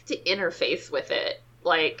 you have to interface with it.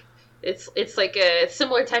 Like, it's like a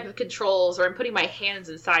similar type of controls where I'm putting my hands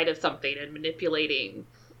inside of something and manipulating,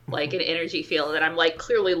 like, an energy field. And I'm, like,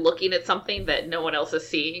 clearly looking at something that no one else is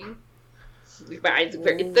seeing. My eyes,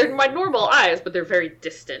 they're my normal eyes, but they're very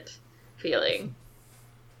distant feeling.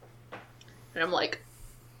 And I'm like,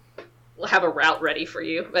 we'll have a route ready for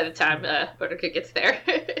you by the time Boudica gets there.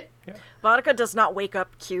 Boudica does not wake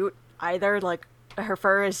up cute either. Like, her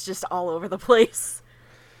fur is just all over the place.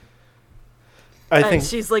 I think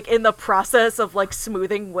she's, like, in the process of, like,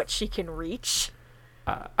 smoothing what she can reach.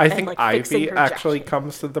 I think like, Ivy actually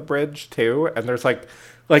comes to the bridge too, and there's like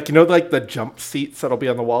you know, like the jump seats that'll be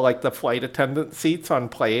on the wall, like the flight attendant seats on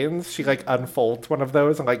planes. She, like, unfolds one of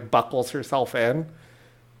those and, like, buckles herself in.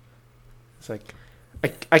 It's like,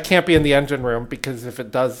 I can't be in the engine room because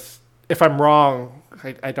if I'm wrong,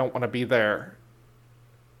 I don't want to be there.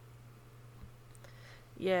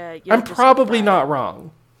 Yeah, I'm probably not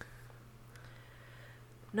wrong.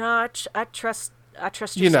 No, I trust your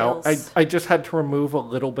You know, skills. I just had to remove a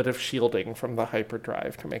little bit of shielding from the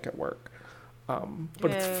hyperdrive to make it work.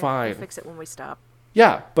 But it's fine. We'll fix it when we stop.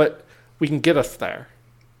 Yeah, but we can get us there.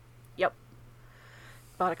 Yep.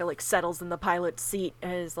 Boudica, like, settles in the pilot's seat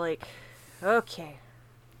and is like, okay.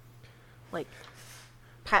 Like,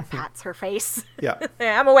 pats her face. Yeah.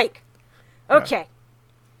 Yeah, I'm awake. Okay. Yeah.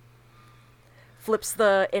 Flips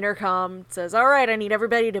the intercom, says, all right, I need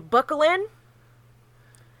everybody to buckle in.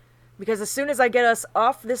 Because as soon as I get us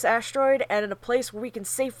off this asteroid and in a place where we can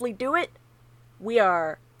safely do it, we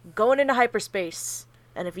are going into hyperspace.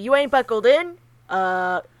 And if you ain't buckled in,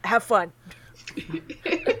 have fun.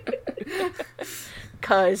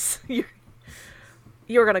 Because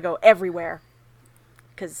you're going to go everywhere.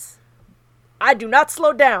 Because I do not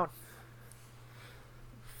slow down.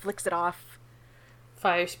 Flicks it off.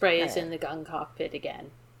 Fire spray is in the gun cockpit again.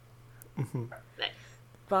 Mm-hmm. Nice.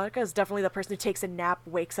 Boudica is definitely the person who takes a nap,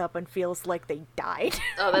 wakes up, and feels like they died.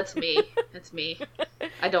 Oh, that's me. That's me.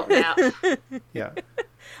 I don't nap. Yeah.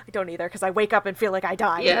 I don't either, because I wake up and feel like I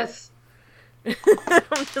died. Yes. I'm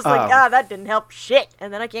just like, that didn't help shit,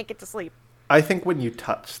 and then I can't get to sleep. I think when you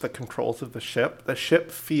touch the controls of the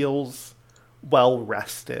ship feels well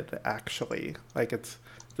rested, actually. Like,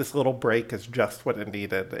 this little break is just what it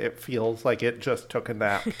needed. It feels like it just took a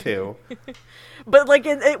nap, too. But, like,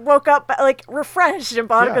 it woke up, like, refreshed, and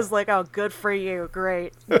Bonica's like, oh, good for you,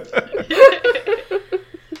 great.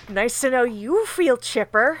 Nice to know you feel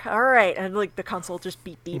chipper. All right. And, like, the console just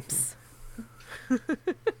beeps.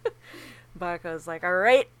 Baka's like, all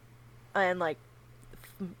right, and like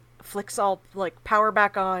flicks all like power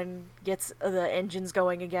back on, gets the engines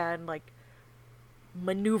going again, like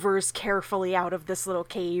maneuvers carefully out of this little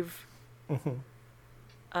cave.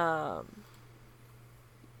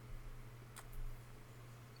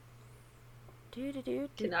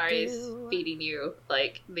 Kenari's feeding you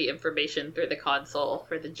like the information through the console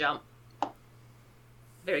for the jump.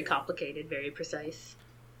 Very complicated, very precise.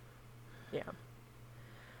 Yeah.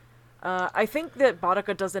 I think that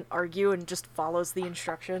Boudica doesn't argue and just follows the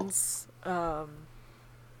instructions.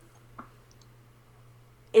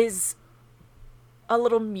 Is a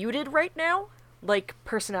little muted right now, like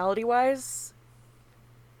personality-wise.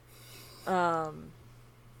 And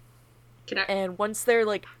once they're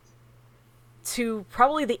like to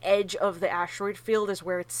probably the edge of the asteroid field is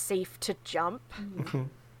where it's safe to jump.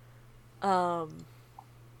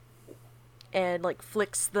 And like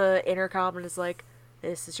flicks the intercom and is like,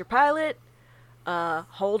 "This is your pilot.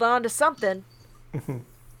 Hold on to something."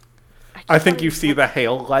 I think you see the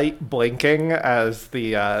hail light blinking as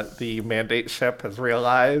the mandate ship has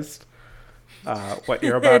realized what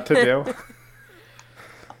you're about to do.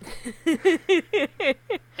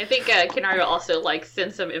 I think Kenari will also like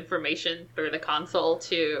send some information through the console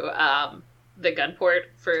to the gun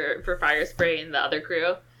port for Fire Spray and the other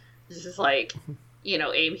crew. This is like, you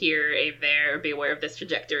know, aim here, aim there, be aware of this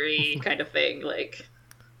trajectory kind of thing. Like,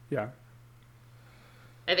 yeah.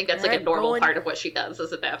 I think that's like a normal part of what she does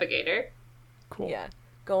as a navigator. Cool. Yeah.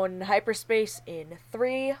 Going in hyperspace in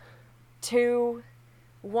 3, 2,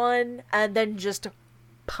 1, and then just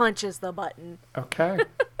punches the button. Okay.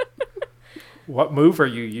 What move are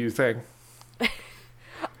you using?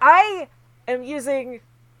 I am using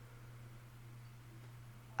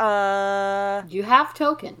You have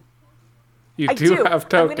token. You I do have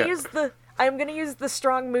token. I'm gonna use the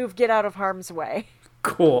strong move, get out of harm's way.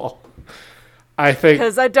 Cool. I think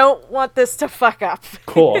Because I don't want this to fuck up.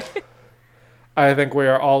 cool. I think we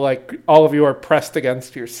are all of you are pressed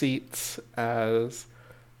against your seats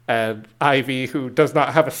and Ivy, who does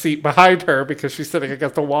not have a seat behind her because she's sitting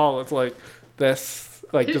against a wall, is like this,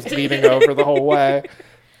 like just leaning over the whole way.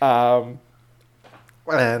 And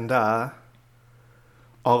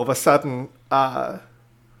all of a sudden, a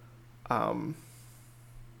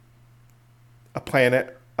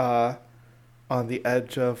planet on the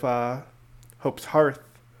edge of Hope's Hearth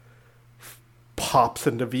pops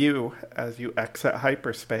into view as you exit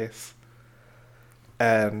hyperspace.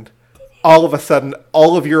 And all of a sudden,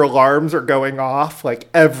 all of your alarms are going off, like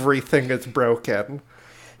everything is broken.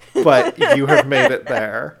 But you have made it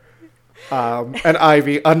there. And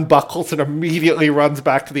Ivy unbuckles and immediately runs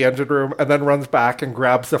back to the engine room and then runs back and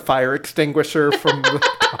grabs the fire extinguisher from the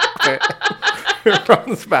cockpit and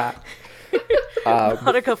runs back.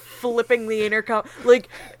 Boudica flipping the intercom. Like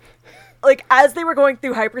as they were going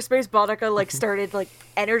through hyperspace, Boudica started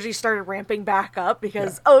energy started ramping back up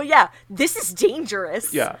because this is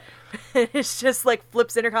dangerous. Yeah. It's just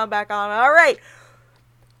flips intercom back on. All right.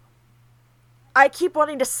 I keep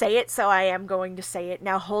wanting to say it, so I am going to say it.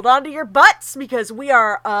 Now hold on to your butts because we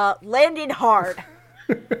are landing hard.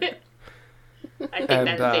 I think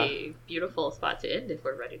that's a beautiful spot to end if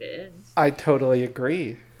we're ready to end. I totally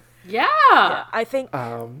agree. Yeah. I think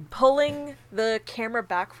pulling the camera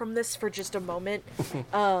back from this for just a moment,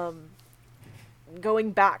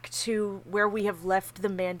 going back to where we have left the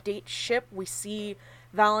Mandate ship, we see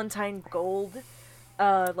Valentine Gold,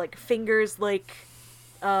 fingers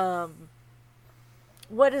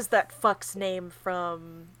what is that fuck's name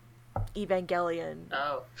from Evangelion?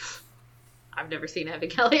 Oh, I've never seen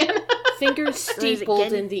Evangelion. Fingers steepled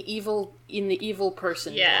Gen- in the evil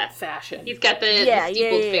person fashion. He's got the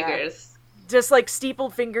steepled fingers. Just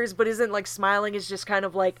steepled fingers, but isn't smiling, is just kind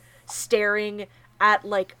of staring at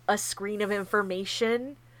a screen of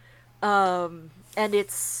information. And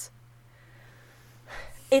it's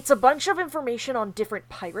a bunch of information on different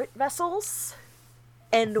pirate vessels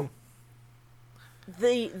and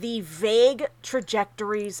the vague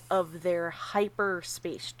trajectories of their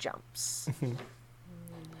hyperspace jumps.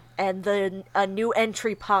 And a new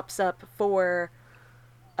entry pops up for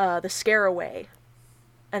the Scaraway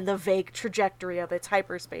and the vague trajectory of its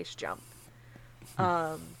hyperspace jump.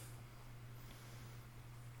 Dun,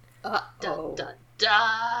 dun,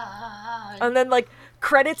 dun. And then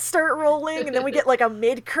credits start rolling, and then we get a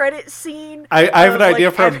mid-credit scene. I have an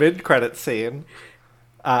idea for a mid-credit scene.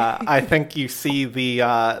 I think you see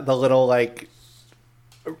the little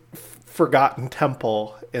forgotten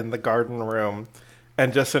temple in the garden room,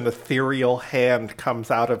 and just an ethereal hand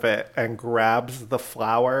comes out of it and grabs the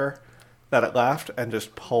flower that it left and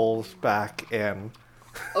just pulls back in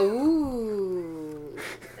Ooh.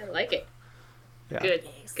 I like it. Yeah. Good.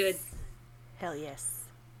 Good. Hell yes.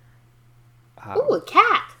 Ooh, a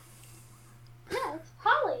cat. Yeah, it's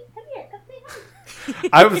Holly. Come here. Come say hi.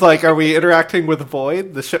 I was like, are we interacting with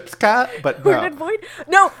Void, the ship's cat? But Where did no. Void?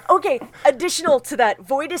 No, okay. Additional to that,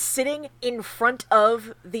 Void is sitting in front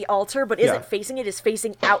of the altar, but isn't Yeah. facing it, is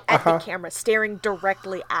facing out at the camera, staring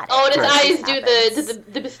directly at it. Oh, and his Right. eyes do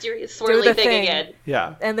the mysterious swirly the thing thing. again.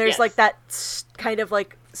 Yeah. And there's Yes. like that kind of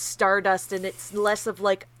like stardust, and it's less of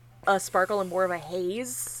like a sparkle and more of a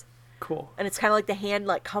haze. Cool. And it's kind of like the hand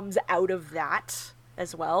like comes out of that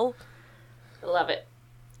as well. I love it.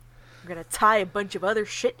 We're gonna tie a bunch of other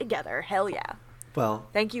shit together. Hell yeah. Well,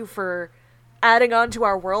 Thank you for adding on to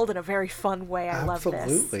our world in a very fun way. I love this.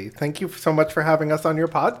 absolutely. Thank you so much for having us on your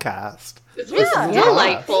podcast. This was Yeah.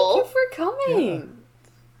 delightful. Thank you for coming.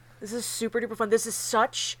 This is super duper fun. This is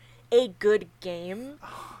such a good game.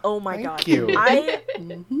 Oh my Thank god. you. I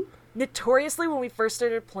notoriously, when we first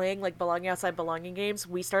started playing like Belonging Outside Belonging games,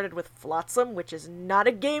 we started with Flotsam, which is not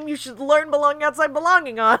a game you should learn Belonging Outside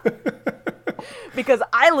Belonging on. Because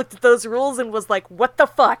I looked at those rules and was like, what the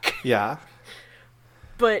fuck? Yeah.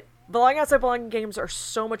 But Belonging Outside Belonging games are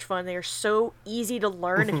so much fun. They are so easy to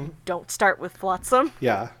learn if you don't start with Flotsam.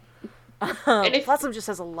 Yeah. And if, Flotsam just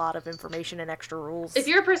has a lot of information and extra rules. if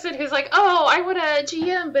you're a person who's like, oh, I want a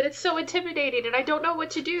GM, but it's so intimidating and I don't know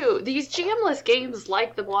what to do, these GM-less games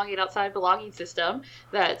like the Belonging Outside Belonging system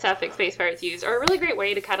that Sapphic Space Pirates use are a really great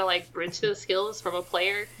way to kind of like bridge those skills from a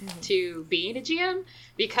player to being a GM,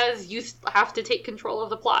 because you have to take control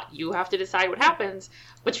of the plot. You have to decide what happens,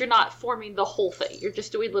 but you're not forming the whole thing. You're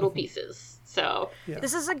just doing little pieces. So,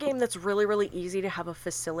 This is a game that's really, really easy to have a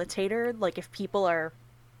facilitator. Like, if people are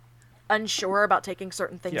unsure about taking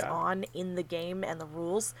certain things Yeah. on in the game and the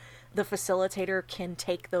rules, the facilitator can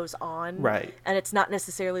take those on. Right. And it's not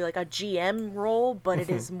necessarily like a GM role, but it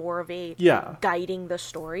is more of a Yeah. guiding the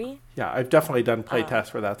story. Yeah, I've definitely done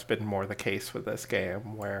playtests where that's been more the case with this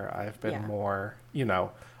game, where I've been Yeah. more,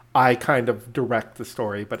 I kind of direct the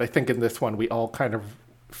story, but I think in this one we all kind of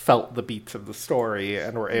felt the beats of the story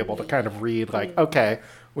and were able to kind of read like, okay,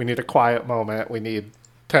 we need a quiet moment, we need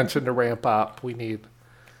tension to ramp up, we need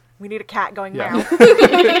a cat going Yeah. meow.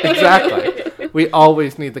 exactly. We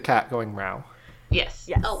always need the cat going meow. yes.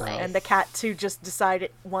 Yes. Always. And the cat to just decide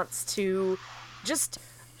it wants to just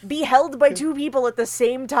be held by two people at the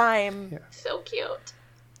same time. So cute.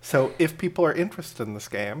 So if people are interested in this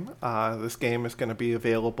game is going to be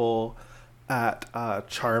available at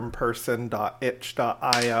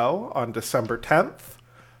charmperson.itch.io on December 10th.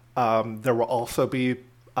 There will also be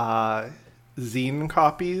zine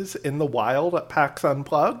copies in the wild at PAX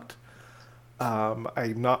Unplugged. I'm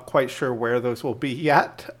not quite sure where those will be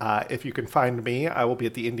yet. If you can find me, I will be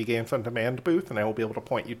at the Indie Games on Demand booth, and I will be able to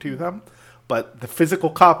point you to them. But the physical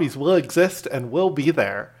copies will exist and will be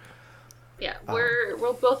there. Yeah,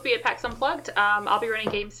 we'll both be at PAX Unplugged. I'll be running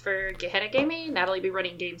games for Gehenna Gaming. Natalie will be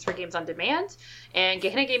running games for Games on Demand. And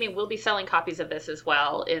Gehenna Gaming will be selling copies of this as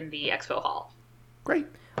well in the Expo Hall. Great.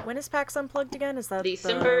 When is PAX Unplugged again? Is that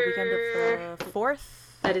December- the weekend of the 4th?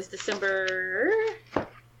 That is December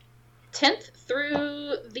 10th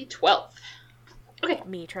through the 12th. Okay.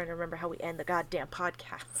 Me trying to remember how we end the goddamn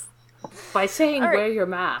podcast. By saying All right. wear your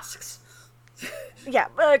masks. Yeah,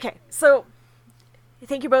 okay. So,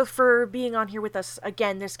 thank you both for being on here with us.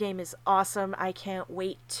 Again, this game is awesome. I can't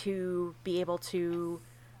wait to be able to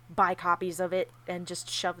buy copies of it and just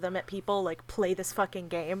shove them at people, like, play this fucking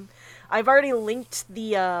game. I've already linked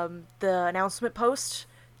the announcement post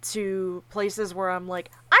to places where I'm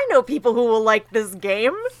like, I know people who will like this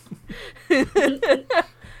game.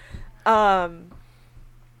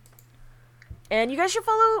 And you guys should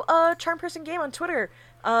follow Charm Person Game on Twitter.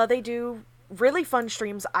 They do really fun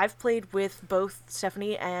streams. I've played with both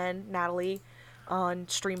Stephanie and Natalie on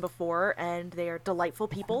stream before, and they are delightful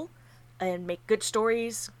people and make good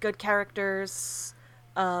stories, good characters,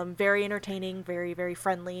 very entertaining, very, very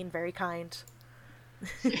friendly, and very kind.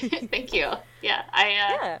 Thank you.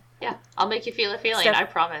 Yeah, Yeah. I'll make you feel a feeling, Steph- I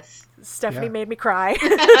promise. Stephanie Yeah. made me cry. Yeah,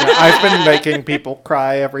 I've been making people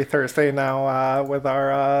cry every Thursday now with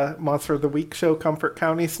our Monster of the Week show, Comfort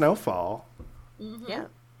County Snowfall. Yeah.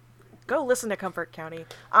 Go listen to Comfort County.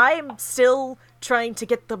 I'm still trying to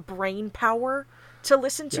get the brain power to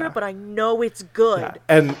listen to Yeah. it, but I know it's good. Yeah.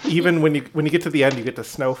 And even when you get to the end, you get to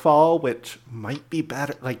Snowfall, which might be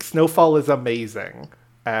better. Like, Snowfall is amazing,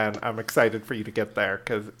 and I'm excited for you to get there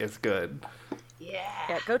because it's good.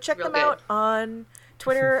 Yeah, go check Real them good. out on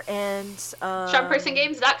Twitter and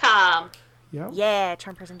CharmPersonGames.com. Yeah.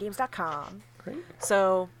 charmpersongames.com. Great.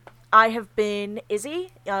 So I have been Izzy.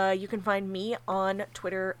 You can find me on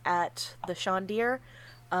Twitter at the Shondeer.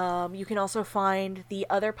 You can also find the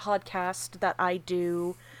other podcast that I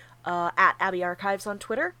do at Abbey Archives on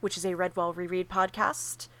Twitter, which is a Redwall Reread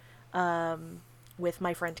podcast with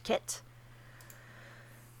my friend Kit.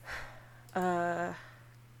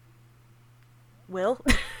 Will?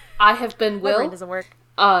 I have been My brain Will. doesn't work.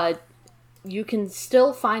 You can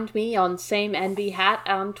still find me on same NB Hat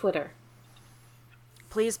on Twitter.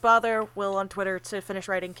 Please bother Will on Twitter to finish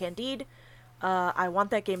writing Candide. I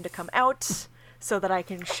want that game to come out so that I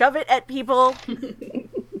can shove it at people.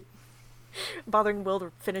 Bothering Will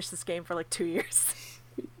to finish this game for like 2 years.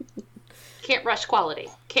 Can't rush quality.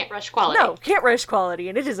 Can't rush quality. No, can't rush quality,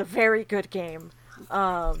 and it is a very good game.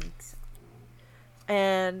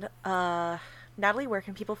 Natalie, where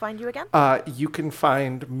can people find you again? You can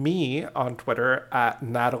find me on Twitter at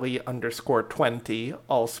Natalie_20,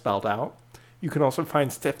 all spelled out. You can also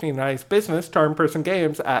find Stephanie and I's business, Charm Person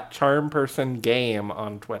Games, at Charm Person Game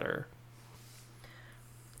on Twitter.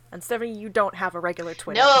 And Stephanie, you don't have a regular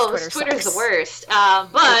Twitter. No, 'cause Twitter's sucks. the worst.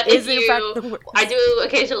 But It is, in fact, the worst. I do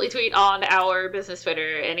occasionally tweet on our business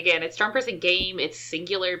Twitter, and again, it's Charm Person Game. It's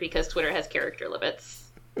singular because Twitter has character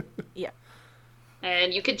limits. Yeah.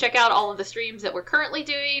 And you can check out all of the streams that we're currently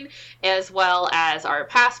doing, as well as our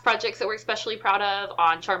past projects that we're especially proud of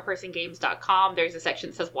on charmpersongames.com. There's a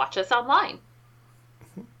section that says Watch Us Online.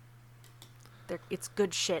 It's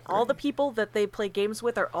good shit. All the people that they play games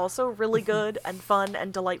with are also really good and fun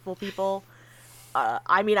and delightful people.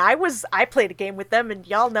 I mean, I played a game with them, and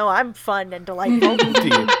y'all know I'm fun and delightful.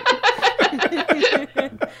 Indeed.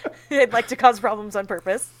 I'd like to cause problems on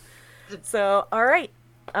purpose. So, all right.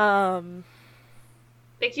 Thank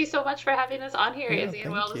you so much for having us on here, Izzy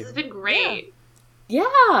and Will. thank This has you. been great.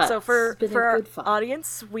 Yeah. So for it's been a our good fun.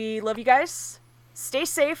 audience, we love you guys. Stay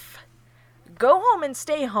safe. Go home and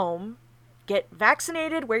stay home. Get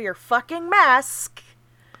vaccinated. Wear your fucking mask.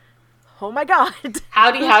 Oh my god.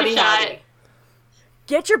 Howdy, howdy, Shot. howdy.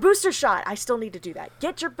 Get your booster shot. I still need to do that.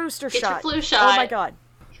 Get your booster Get your shot. flu Oh shot. my god.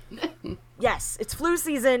 Yes, it's flu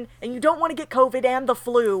season, and you don't want to get COVID and the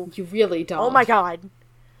flu. You really don't. Oh my god.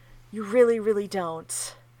 You really, really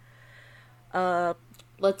don't.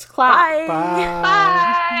 Let's clap. Bye.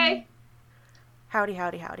 Bye! Howdy,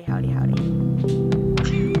 howdy, howdy, howdy, howdy.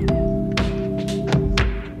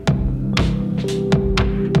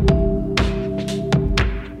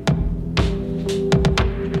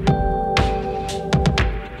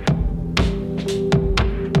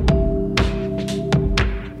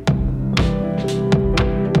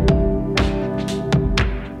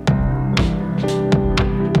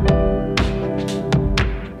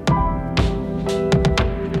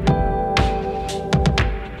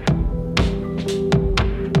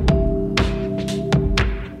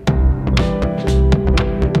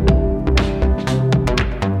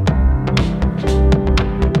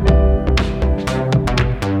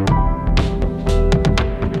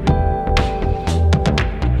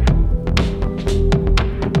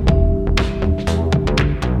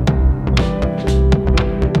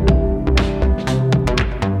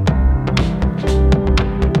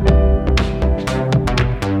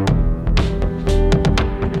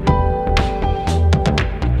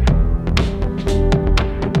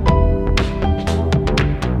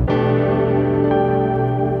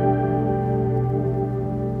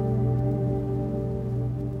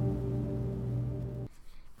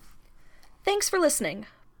 Thanks for listening.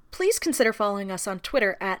 Please consider following us on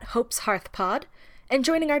Twitter at Hope's Hearth Pod and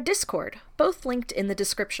joining our Discord, both linked in the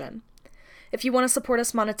description. If you want to support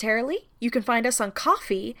us monetarily, you can find us on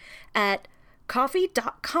Ko-fi at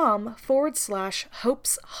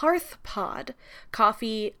ko-fi.com/Hope's Hearth Pod.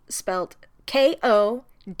 Ko-fi spelled Ko-fi.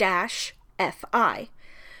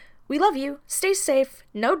 We love you. Stay safe.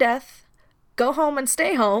 No death. Go home and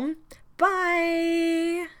stay home.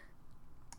 Bye.